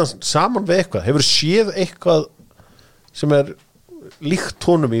þú borið hans saman við eitthvað hefur séð eitthvað sem líkt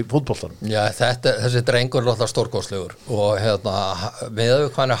honum í fótboltan? Já, þessi drengur er alltaf stórkostlegur og með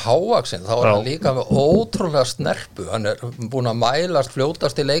hvað hann hávaxinn þá hann líka með ótrúlega snerpu, hann búin að mælast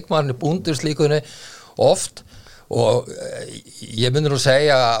fljótast í leikmanni búndislíkunni oft og ég myndi nú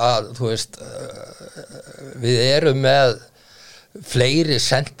segja að þú veist við erum með fleiri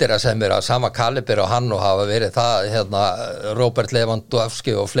sendera sem að sama kaliber og hann og hafa verið það Robert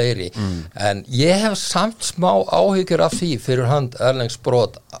Lewandowski og fleiri en ég hef samt smá áhyggjur af því fyrir hand Erling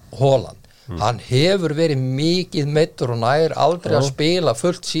Braut Haaland hann hefur verið mikið meiddur og nær aldrei að spila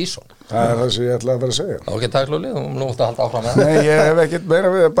fullt sísón. Það það sem ég ætlaði að vera að segja. Ok, takk Lúli, þú mútt að halda áfram með Nei, ég hef ekkert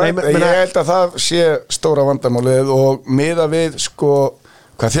meira við að bæta. Ég held að það sé stóra vandamálið og miða við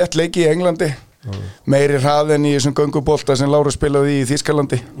hvað þétt leiki í Englandi meiri hraðin í þessum göngubolta sem Lára spilaði í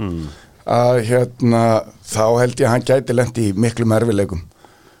Þýskalandi að þá held ég að hann gæti lent í miklum erfiðleikum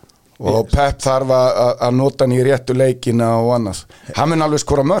og Pep þarf að nota hann í réttu leikina og annað hann mun alveg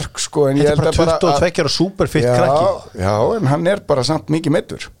skora mörg en ég held að bara 22 ára superfitt krakki já, en hann bara samt mikið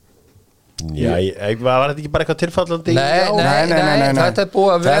meiddur. Já, var þetta ekki bara eitthvað tilfallandi? Nei, þetta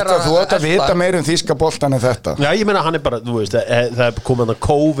búið að vera þú átt að vita meir þýska boltan en þetta. Já, ég meina hann bara, þú veist, það komið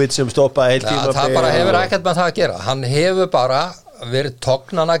COVID sem stoppaði heilt tíma. Það bara hefur ekkert með það að gera. Hann hefur bara verið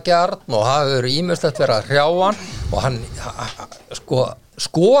tognanagjarn og hefur ýmislegt verið að hrjá hann og hann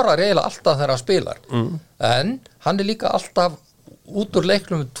skorar eiginlega alltaf þegar hann spilar. En hann líka alltaf út úr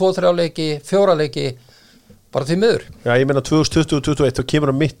leiknum 2-3 leiki, 4 leiki bara því miður. Já, ég meina 2020-2021 þá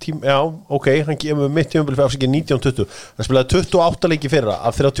kemur hann mitt tím, já, ok, hann kemur mitt tímabil fyrir afsakið 19-20. Hann spilaði 28 leiki fyrra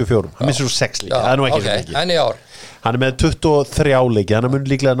af 34. Hann missir svo 6 leiki. Það nú ekki okay. Leiki. En í ár. Hann með 23 leiki. Hann mun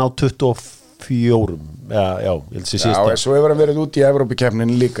líklega ná 24. Já, ég held sér síðast. Já, svo hefur hann verið út í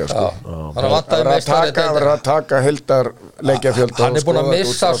Evrópukeppninni líka, Hann vantaði að taka heldar leikjafjölda. Hann búin að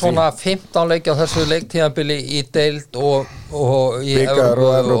missa svona 15 leiki á þessu leiktímabili í deild og í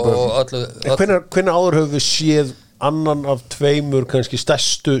Evrópu og öllu. Hvenær áður höfum við séð annan af tveimur kannski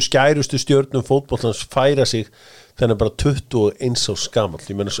skærustu stjörnum fótboltans færa sig þennan bara 21 árs gamall.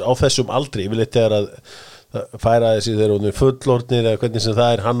 Ég meina á þessum aldri, ég vil eitthvað að færa þessi þegar hún fullorðnir eða hvernig sem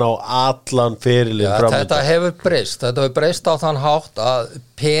það hann á allan ferilinn framöndan. Þetta hefur breyst á þann hátt að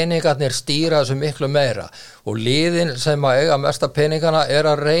peningarnir stýra þessu miklu meira og liðin sem að eiga mesta peningana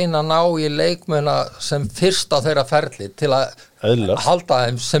að reyna að ná í leikmuna sem fyrst á þeirra ferli til að halda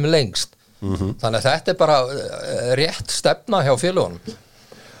þeim sem lengst. Þannig að þetta bara rétt stefna hjá félagunum.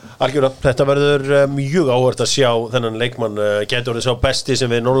 Algjörlega, þetta verður mjög áhvert að sjá þennan leikmann getur sá besti sem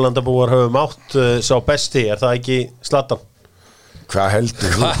við Norrlandabúar höfum átt sá besti, það ekki Zlatan? Hvað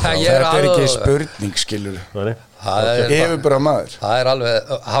heldur þú? Þetta ekki spurning, skilur yfirbara maður. Það alveg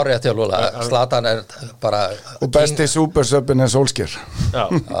hárrétt hjá Lúla, Zlatan bara og besti supersöpinn Solskjær. Já,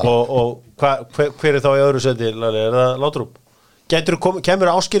 og hver þá í öðru seti, það Laudrup? Kemur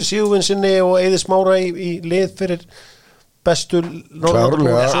Ásgeir Sigurvin sinni og Eiður Smára í lið fyrir bestu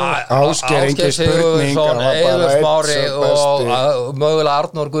Ásgeir engin spurning Eiður Smári og mögulega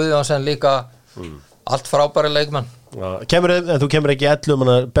Arnór Guðjónsson líka allt frábæri leikmenn. En þú kemur ekki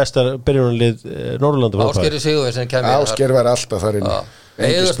 11 bestar byrjunarlið Norðurlanda? Ásgeir Sigurvinsson kemur. Ásgeir var alltaf þar inni.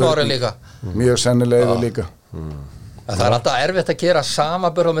 Eiður Smári líka. Mjög sennilega líka. Það alltaf erfitt að gera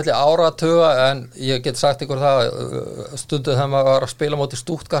samaburð á milli áratuga en ég get sagt ykkur það stundu þegar maður var að spila móti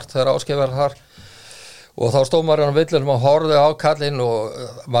Stuttgart þegar Ásgeir var þar og þá stóð maður hann villum og horfði á kallinn og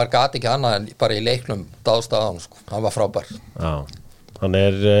maður gat ekki annað en bara í leiknum dáðst að hann, hann var frábær. Já, hann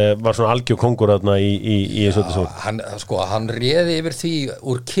var svona algjör kongur þarna í þessu. Hann réði yfir því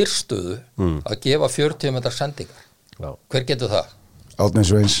úr kyrrstöðu að gefa 40 metrar sendingar. Já. Hver getur það? Árni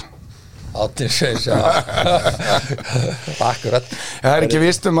Sveins, já. Akkurat. Það ekki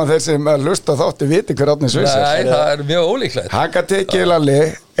víst að þeir sem hlusta þátti viti hver Árni Sveins Nei, það mjög ólíklegt. Hann gat tekið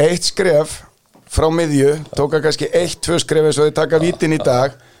Lalli 1 skref frá miðju, tóka kannski 1-2 skref svo þið taka vítin í dag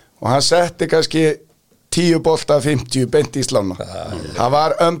og hann setti kannski 10 bolta 50 beint í slána. Það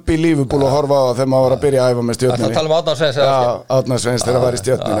var unbelievable að horfa á það þegar maður var að byrja að æfa með Stjörnunni. Það tala um Árna Sveins. Já, Árna Sveins þegar það var í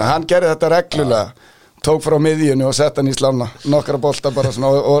Stjörnunni. Hann gerði þetta reglulega, tók frá miðjunni og sett hann í slána nokkra bolta bara svona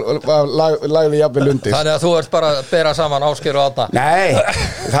og lagði jafnvel undir. Þannig að þú ert bara að bera saman Ásgeir og Árna. Nei,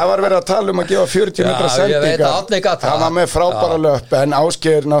 það var verið að tala um að gefa 40 metra Já, ég veit að Árni gat það. hann var með frábæra löpp en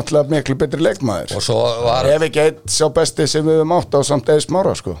Ásgeir náttúrulega miklu betri leikmaður Og svo var ef ekki eitt sá besti sem við höfum átt á samt Eið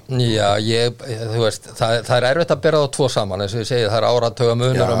Smára sko. Já, þú veist, það er erfitt að bera þá tvo saman eins og ég segi, það er áratuga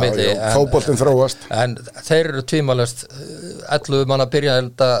munur á milli. Fótboltinn þróast. En þeir eru tvímælust 11 manna byrja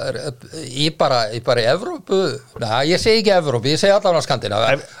í bara í Evrópu. Nei, ég segi ekki Evrópu, ég segi allavega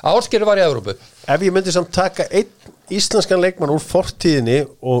Skandinavíu. Ásgeir var í Evrópu. Ef ég myndi samt taka einn íslenskan leikmann úr fortíðinni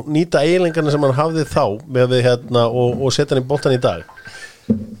og nýta eiginleikana sem hann hafði þá með við og setja hann í boltan í dag.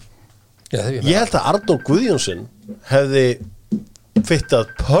 Já, Ég held að Arnór Guðjónsson hefði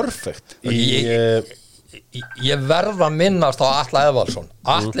fittað perfect Ég verð að minnast á Atla Eðvaldsson.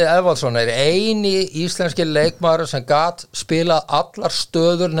 Atli Eðvaldsson er eini íslenski leikmaður sem gat spilað allar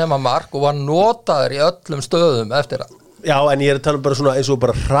stöður nema mark og var notaður í öllum stöðum eftir það. Já, en ég er að tala bara svona eins og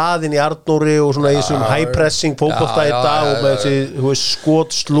bara hraðin í Arnóri og svona í þessum high pressing fótbolta í dag og með þessi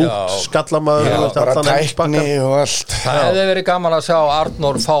skot, slútt, skallamaður bara tækni og allt. Það hefði verið gaman að sjá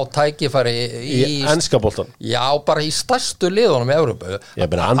Arnór fá tækifæri í enska boltan. Já, bara í stærstu liðunum í Evrópu. Ég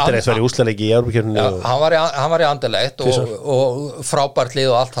meina Anderlecht var í úrslitaleik í Evrópukefninni. Hann var í Anderlecht og frábært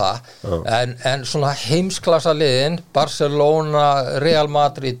lið og allt það. En svona heimsklassa liðin, Barcelona, Real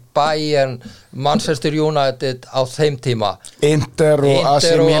Madrid, Bayern, Manchester United á þeim tíma, Inter og AC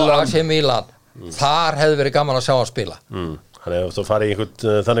Milan. Þar hefði verið gaman að sjá hann spila. Hann hefði átt að fara í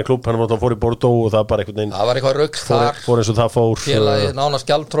einhvern þannig klubb, hann fór í Bordeaux og það bara einhvern veginn. Það var eitthvað rugl þar. Fór eins og það fór. Félagið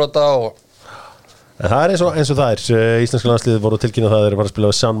nánast gjaldþrota og En það er eins og það er. Íslenska landsliðið voru að tilkynna það þeir fara að spila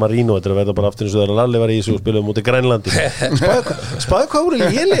við San Marino, þetta er að verða bara aftur eins og það Lalli var í þessu og spilaði mútið Grænlandi. Spáðu hvað voru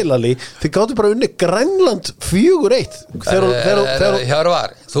lélegir, Lalli, þið gáttu bara unni Grænland 4-1.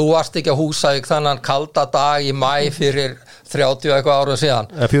 Hjörvar, þú varst ekki á Húsavík þannan kalda dag í maí fyrir 30 eitthvað árum síðan.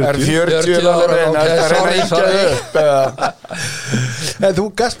 40 árum En þú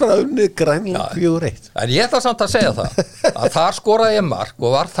gast bara unni Grænland 4-1. En ég ætla samt að segja það að þar skoraði ég mark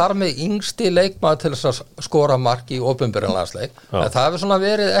og var þar með yngsti leikmaður til þess að skora mark í opinberan landsleik. En það hefur svona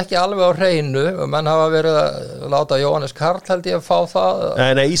verið ekki alveg á hreinu og menn hafa verið að láta Jóhannes Karl held ég að fá það.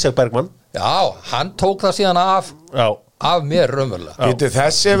 Nei, Ísak Bergmann. Já, hann tók það síðan af mér raunverulega.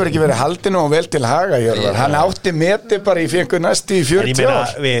 Þessi hefur ekki verið haldinn og vel til haga Hjörvar. Hann átti meti bara í fengur næstu í 40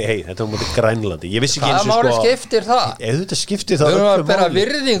 ár. Þetta var mútið Grænlandi. Ég vissi ekki eins og máli skiptir það. Þetta skiptir það. Við erum að bera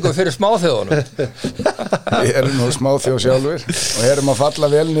virðingu fyrir smáþjóðunum. Við erum nú smáþjóð sjálfur og erum að falla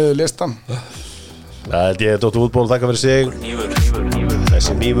vel niður listan. Þetta er Dóttur Fútból, þakka fyrir sig.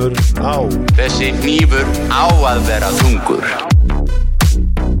 Þessi hnífur á að vera þungur.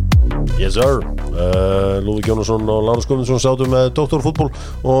 Yes sir. Lúðvík Jónasson og Lárus Guðmundsson sátu með Dóttur Fútból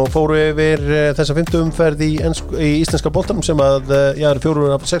og fóru yfir þessa 5. umferð í íslenska boltanum sem að er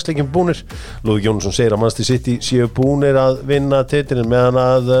 4 af 6 leikjum búnir. Lúðvík Jónasson segir að Manchester City séu búnir að vinna titilinn meðan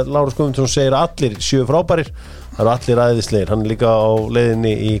að Lárus Guðmundsson segir að allir séu frábærir. Það eru allir æðislegir. Hann er líka á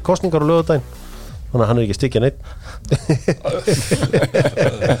leiðinni í kosningar á laugardaginn. Þannig að hann er ekki styggja neitt.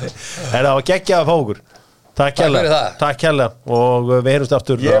 Það var geggjað að fá okkur. Takk kærlega og við heyrumst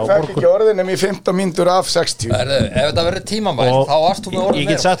aftur. Ég fekk ekki orðinum í 15 mínútur af 60. Ef þetta verður tímamæl þá varst þú með orðin.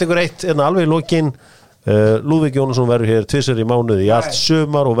 Ég get sagt ykkur eitt alveg í lokin. Lúðvík Jónasson verður hér 2 sinni í mánuði í allt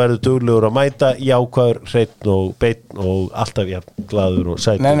sumar og verður duglegur að mæta, jákvæður, hreinn og beinn og alltaf jafn glaður og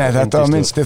sætur. Nei, þetta var minnsti